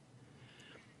them.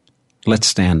 Let's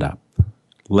stand up.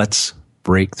 Let's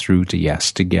break through to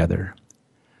yes together.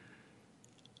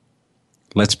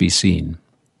 Let's be seen.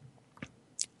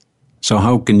 So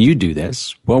how can you do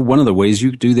this? Well, one of the ways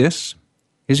you do this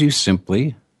is you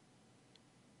simply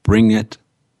bring it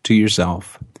to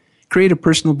yourself. Create a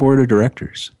personal board of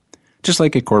directors, just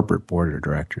like a corporate board of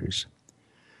directors.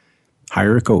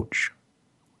 Hire a coach.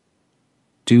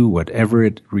 Do whatever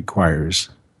it requires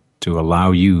to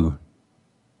allow you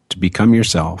to become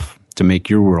yourself, to make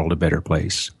your world a better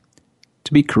place,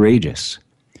 to be courageous.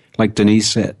 Like Denise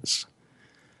says,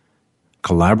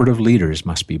 collaborative leaders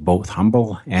must be both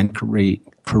humble and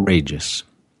courageous.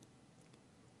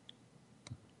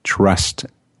 Trust,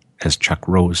 as Chuck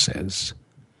Rose says.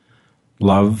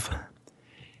 Love.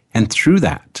 And through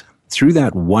that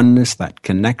oneness, that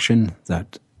connection,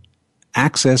 that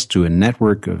access to a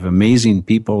network of amazing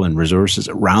people and resources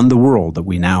around the world that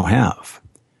we now have,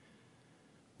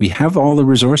 we have all the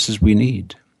resources we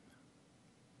need.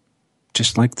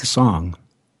 Just like the song,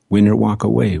 Win or Walk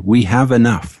Away. We have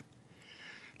enough.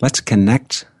 Let's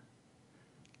connect.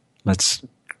 Let's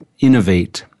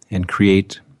innovate and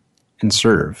create and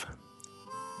serve.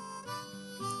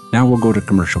 Now we'll go to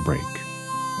commercial break.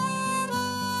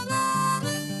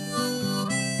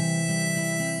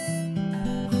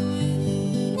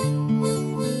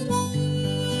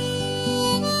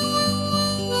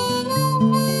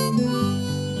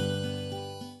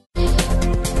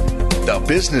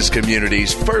 Business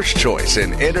community's first choice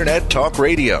in Internet Talk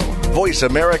Radio. Voice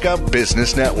America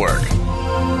Business Network.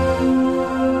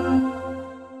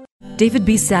 David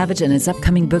B. Savage and his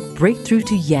upcoming book, Breakthrough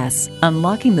to Yes,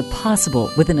 Unlocking the Possible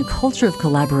Within a Culture of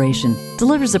Collaboration,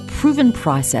 delivers a proven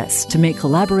process to make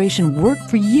collaboration work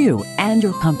for you and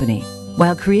your company,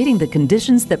 while creating the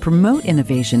conditions that promote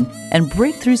innovation and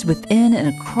breakthroughs within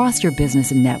and across your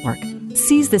business and network.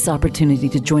 Seize this opportunity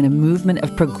to join a movement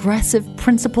of progressive,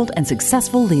 principled, and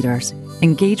successful leaders.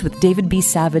 Engage with David B.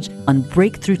 Savage on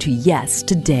Breakthrough to Yes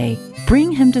today.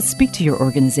 Bring him to speak to your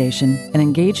organization and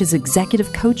engage his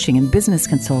executive coaching and business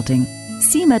consulting.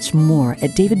 See much more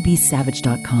at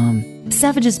davidbsavage.com.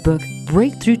 Savage's book,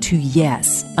 Breakthrough to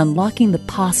Yes, Unlocking the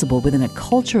Possible Within a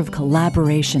Culture of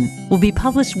Collaboration, will be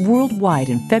published worldwide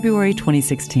in February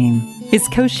 2016. His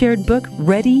co-shared book,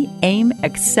 Ready, Aim,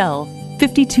 Excel,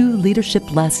 52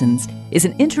 Leadership Lessons, is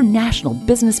an international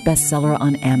business bestseller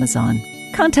on Amazon.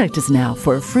 Contact us now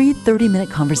for a free 30-minute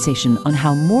conversation on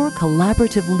how more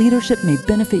collaborative leadership may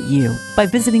benefit you by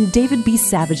visiting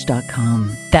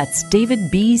davidbsavage.com. That's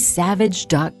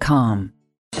davidbsavage.com.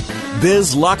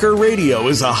 Biz Locker Radio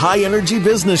is a high-energy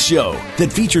business show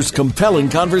that features compelling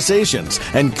conversations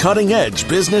and cutting-edge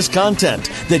business content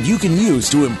that you can use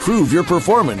to improve your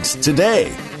performance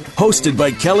today. Hosted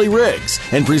by Kelly Riggs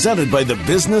and presented by the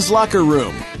Business Locker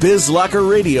Room, Biz Locker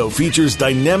Radio features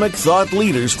dynamic thought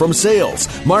leaders from sales,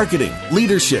 marketing,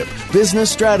 leadership,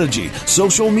 business strategy,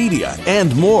 social media,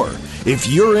 and more. If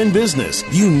you're in business,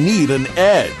 you need an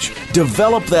edge.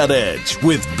 Develop that edge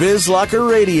with Biz Locker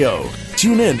Radio.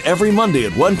 Tune in every Monday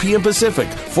at 1 p.m. Pacific,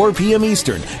 4 p.m.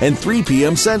 Eastern, and 3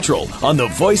 p.m. Central on the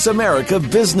Voice America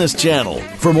Business Channel.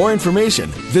 For more information,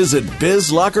 visit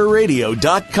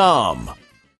bizlockerradio.com.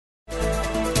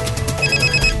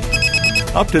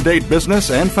 Up-to-date business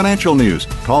and financial news.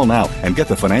 Call now and get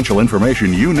the financial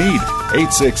information you need.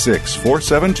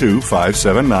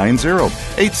 866-472-5790.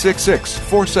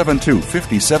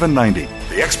 866-472-5790.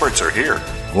 The experts are here.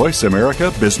 Voice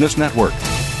America Business Network.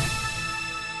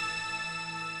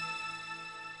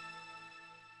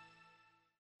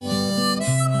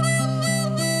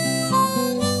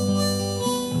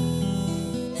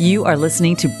 You are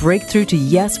listening to Breakthrough to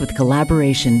Yes with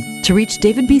Collaboration. To reach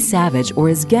David B. Savage or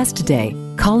his guest today,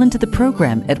 call into the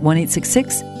program at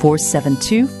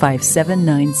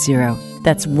 1-866-472-5790.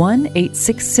 That's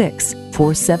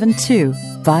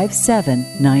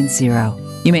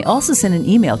 1-866-472-5790. You may also send an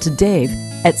email to Dave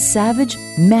at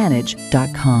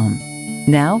savagemanage.com.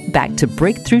 Now, back to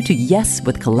Breakthrough to Yes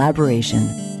with Collaboration.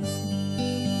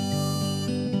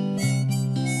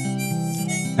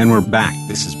 And we're back.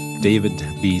 This is David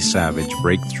B. Savage,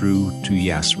 Breakthrough to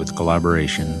Yes with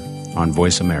Collaboration on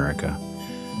Voice America.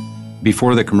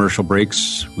 Before the commercial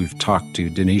breaks, we've talked to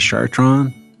Denise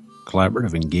Chartrand,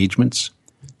 Collaborative Engagements,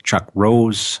 Chuck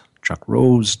Rose,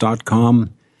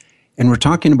 chuckrose.com, and we're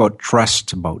talking about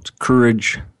trust, about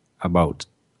courage, about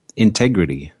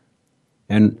integrity.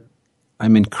 And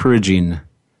I'm encouraging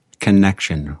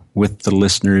connection with the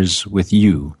listeners, with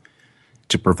you,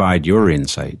 to provide your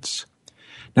insights.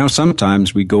 Now,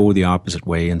 sometimes we go the opposite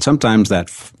way, and sometimes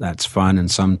that's fun, and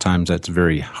sometimes that's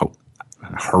very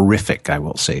horrific, I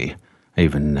will say. I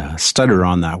even stutter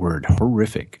on that word,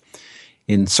 horrific.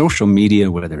 In social media,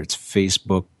 whether it's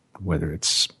Facebook, whether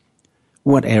it's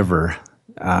whatever,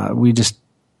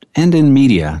 and in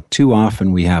media, too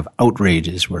often we have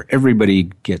outrages where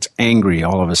everybody gets angry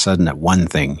all of a sudden at one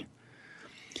thing.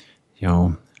 You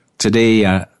know, today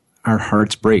our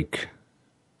hearts break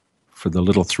for the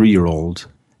little 3-year-old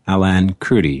Alan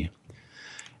Kurdi.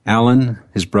 Alan,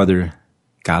 his brother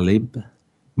Galib,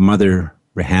 mother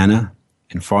Rehanna,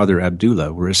 and father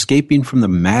Abdullah were escaping from the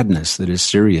madness that is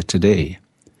Syria today.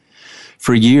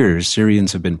 For years,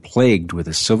 Syrians have been plagued with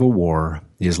a civil war,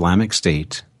 the Islamic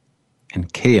State,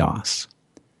 and chaos.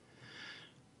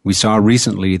 We saw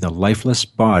recently the lifeless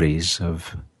bodies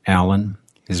of Alan,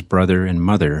 his brother, and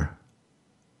mother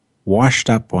washed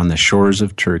up on the shores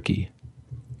of Turkey,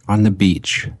 on the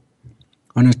beach,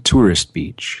 on a tourist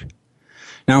beach.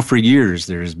 Now, for years,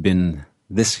 there has been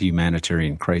this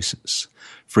humanitarian crisis.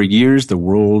 For years, the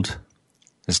world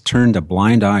has turned a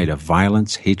blind eye to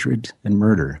violence, hatred, and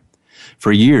murder.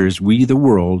 For years, we, the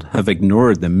world, have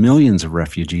ignored the millions of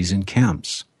refugees in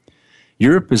camps.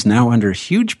 Europe is now under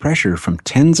huge pressure from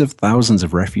tens of thousands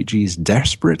of refugees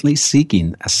desperately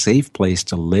seeking a safe place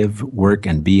to live, work,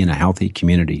 and be in a healthy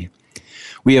community.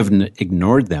 We have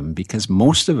ignored them because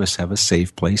most of us have a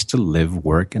safe place to live,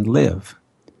 work, and live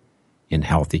in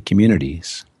healthy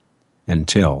communities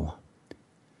until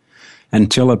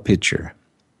a picture.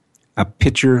 A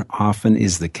picture often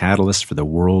is the catalyst for the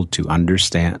world to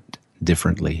understand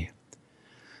differently.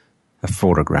 A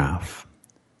photograph.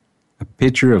 A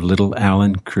picture of little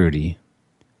Alan Kurdi.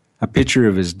 A picture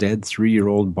of his dead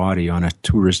 3-year-old body on a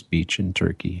tourist beach in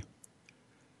Turkey.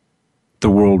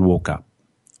 The world woke up.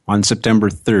 On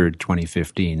September 3rd,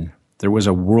 2015, there was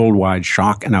a worldwide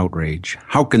shock and outrage.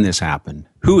 How can this happen?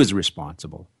 Who is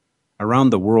responsible? Around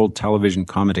the world, television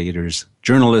commentators,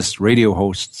 journalists, radio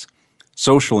hosts,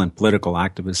 social and political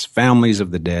activists, families of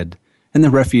the dead, and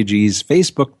the refugees,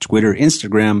 Facebook, Twitter,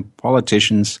 Instagram,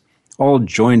 politicians, all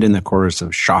joined in the chorus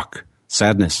of shock,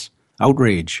 sadness,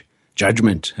 outrage,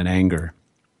 judgment, and anger.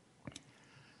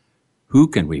 Who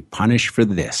can we punish for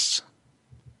this?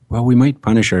 Well, we might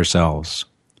punish ourselves.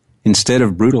 Instead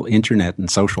of brutal internet and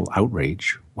social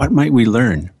outrage, what might we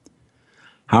learn?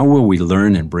 How will we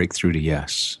learn and break through to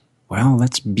yes? Well,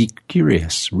 let's be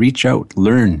curious, reach out,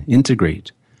 learn,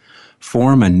 integrate,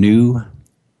 form a new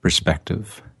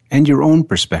perspective, and your own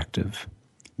perspective.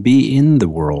 Be in the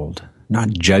world, not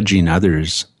judging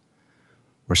others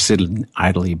or sitting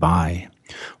idly by.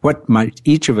 What might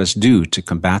each of us do to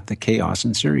combat the chaos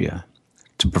in Syria?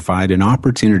 To provide an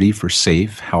opportunity for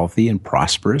safe, healthy, and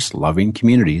prosperous, loving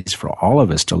communities for all of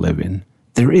us to live in.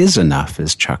 There is enough,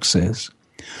 as Chuck says.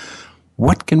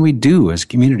 What can we do as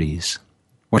communities?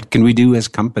 What can we do as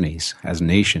companies, as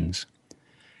nations,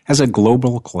 as a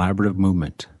global collaborative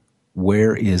movement?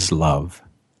 Where is love?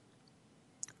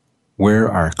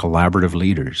 Where are collaborative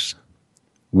leaders?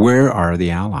 Where are the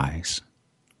allies?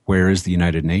 Where is the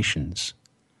United Nations?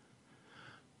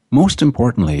 Most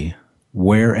importantly,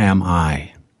 where am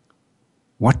I?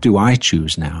 What do I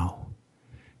choose now?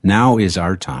 Now is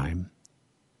our time.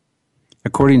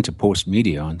 According to Post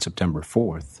Media on September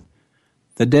 4th,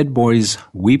 the Dead Boys'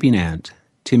 weeping aunt,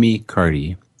 Timmy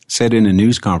Carty, said in a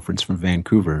news conference from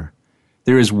Vancouver,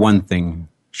 there is one thing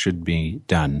should be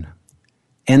done.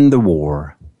 End the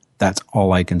war. That's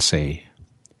all I can say.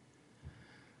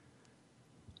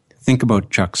 Think about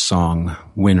Chuck's song,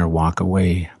 Win or Walk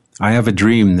Away. I have a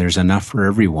dream there's enough for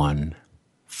everyone.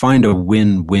 Find a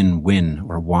win-win-win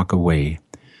or walk away.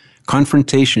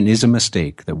 Confrontation is a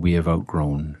mistake that we have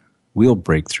outgrown. We'll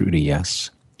break through to yes.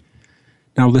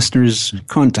 Now, listeners,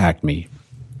 contact me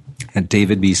at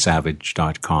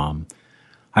davidbsavage.com.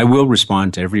 I will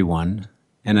respond to everyone,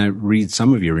 and I read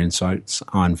some of your insights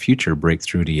on future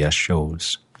Breakthrough to Yes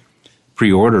shows.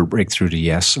 Pre-order Breakthrough to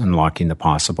Yes, Unlocking the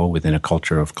Possible Within a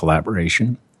Culture of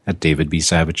Collaboration at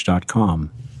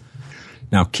davidbsavage.com.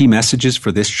 Now, key messages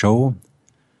for this show.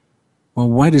 Well,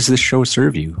 why does this show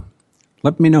serve you?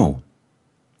 Let me know.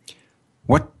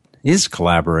 What is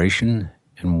collaboration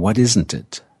and what isn't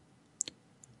it?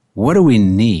 What do we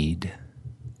need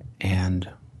and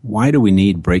why do we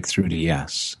need Breakthrough to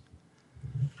Yes?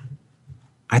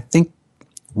 I think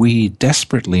we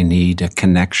desperately need a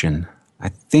connection. I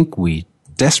think we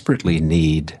desperately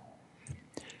need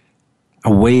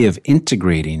a way of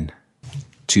integrating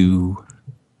to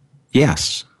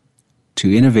yes,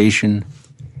 to innovation.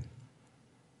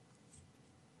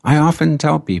 I often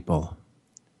tell people,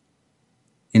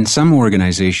 in some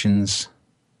organizations,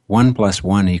 1 +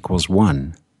 1 =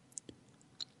 1.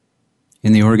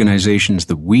 In the organizations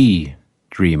that we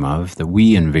dream of, that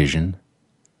we envision,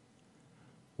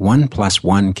 1 +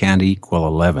 1 can't equal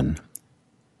 11.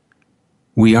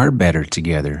 We are better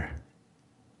together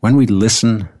when we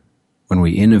listen, when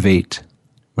we innovate,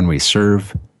 when we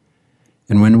serve,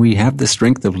 and when we have the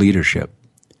strength of leadership.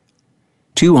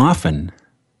 Too often,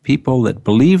 people that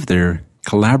believe they're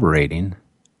collaborating,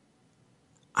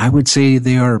 I would say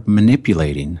they are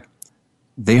manipulating.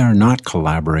 They are not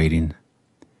collaborating.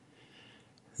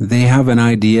 They have an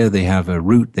idea, they have a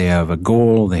route, they have a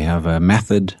goal, they have a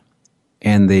method,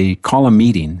 and they call a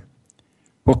meeting.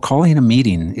 Well, calling a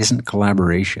meeting isn't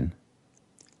collaboration.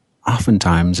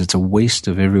 Oftentimes, it's a waste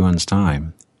of everyone's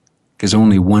time because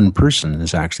only one person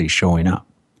is actually showing up.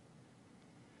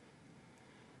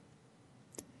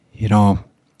 You know,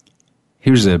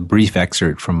 here's a brief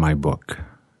excerpt from my book,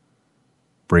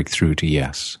 Breakthrough to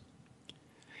Yes.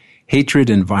 Hatred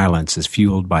and violence is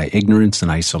fueled by ignorance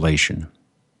and isolation.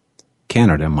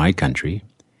 Canada, my country,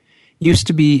 used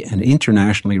to be an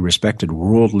internationally respected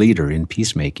world leader in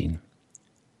peacemaking.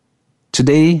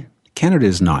 Today, Canada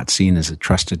is not seen as a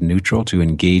trusted neutral to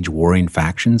engage warring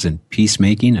factions in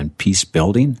peacemaking and peace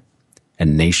building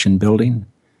and nation building.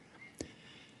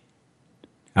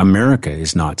 America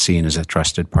is not seen as a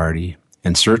trusted party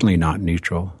and certainly not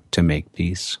neutral to make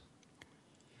peace.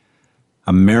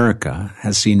 America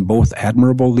has seen both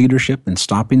admirable leadership in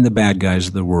stopping the bad guys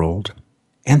of the world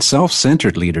and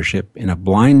self-centered leadership in a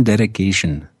blind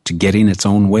dedication to getting its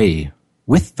own way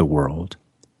with the world.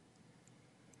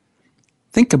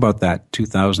 Think about that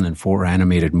 2004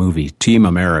 animated movie, Team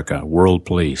America, World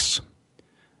Police.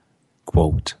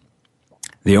 Quote,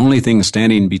 "The only thing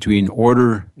standing between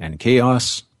order and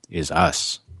chaos is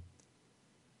us."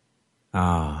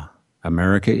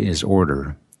 America is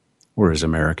order, or is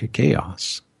America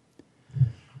chaos?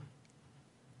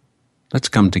 Let's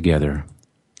come together.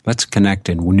 Let's connect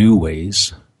in new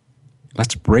ways.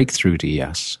 Let's break through to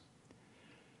yes.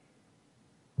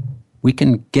 We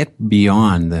can get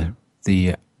beyond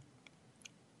the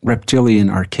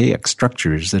reptilian archaic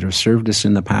structures that have served us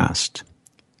in the past.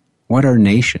 What are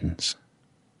nations?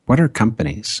 What are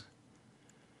companies?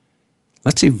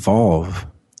 Let's evolve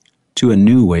to a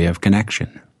new way of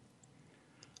connection.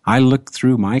 I look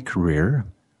through my career,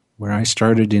 where I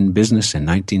started in business in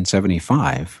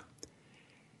 1975,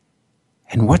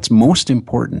 and what's most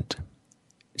important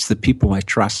is the people I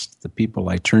trust, the people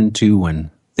I turn to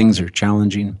when things are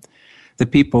challenging, the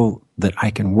people that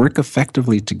I can work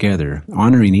effectively together,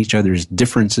 honoring each other's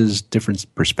differences, different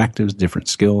perspectives, different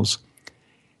skills,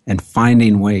 and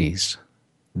finding ways.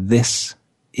 This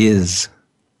is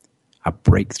a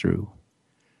breakthrough.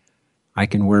 I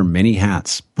can wear many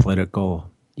hats: political,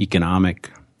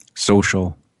 economic,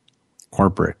 social,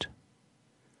 corporate.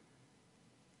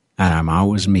 And I'm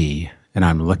always me, and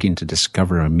I'm looking to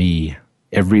discover a me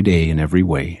every day in every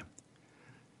way.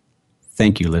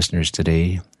 Thank you, listeners,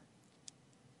 today.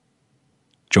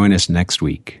 Join us next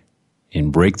week in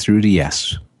Breakthrough to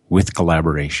Yes with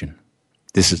collaboration.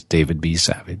 This is David B.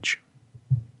 Savage.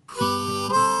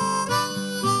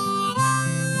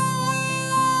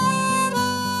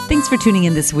 Thanks for tuning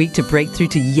in this week to Breakthrough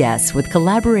to Yes with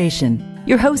collaboration.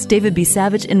 Your host, David B.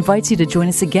 Savage, invites you to join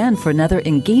us again for another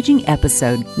engaging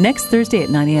episode next Thursday at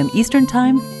 9 a.m. Eastern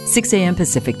Time, 6 a.m.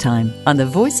 Pacific Time on the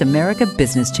Voice America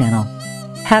Business Channel.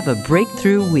 Have a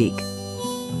breakthrough week.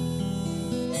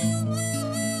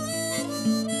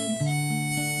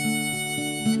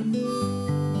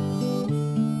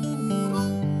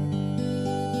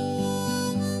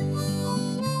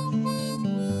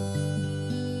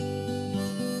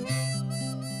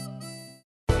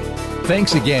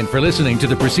 Thanks again for listening to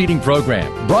the preceding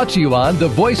program, brought to you on the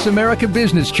Voice America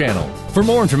Business Channel. For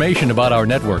more information about our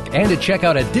network and to check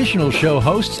out additional show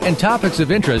hosts and topics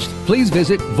of interest, please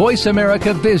visit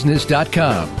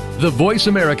voiceamericabusiness.com. The Voice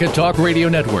America Talk Radio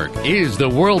Network is the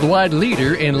worldwide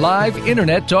leader in live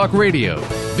Internet talk radio.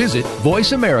 Visit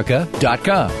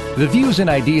voiceamerica.com. The views and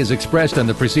ideas expressed on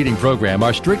the preceding program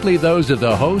are strictly those of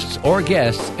the hosts or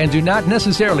guests and do not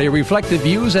necessarily reflect the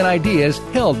views and ideas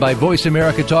held by Voice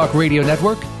America Talk Radio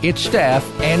Network, its staff,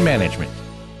 and management.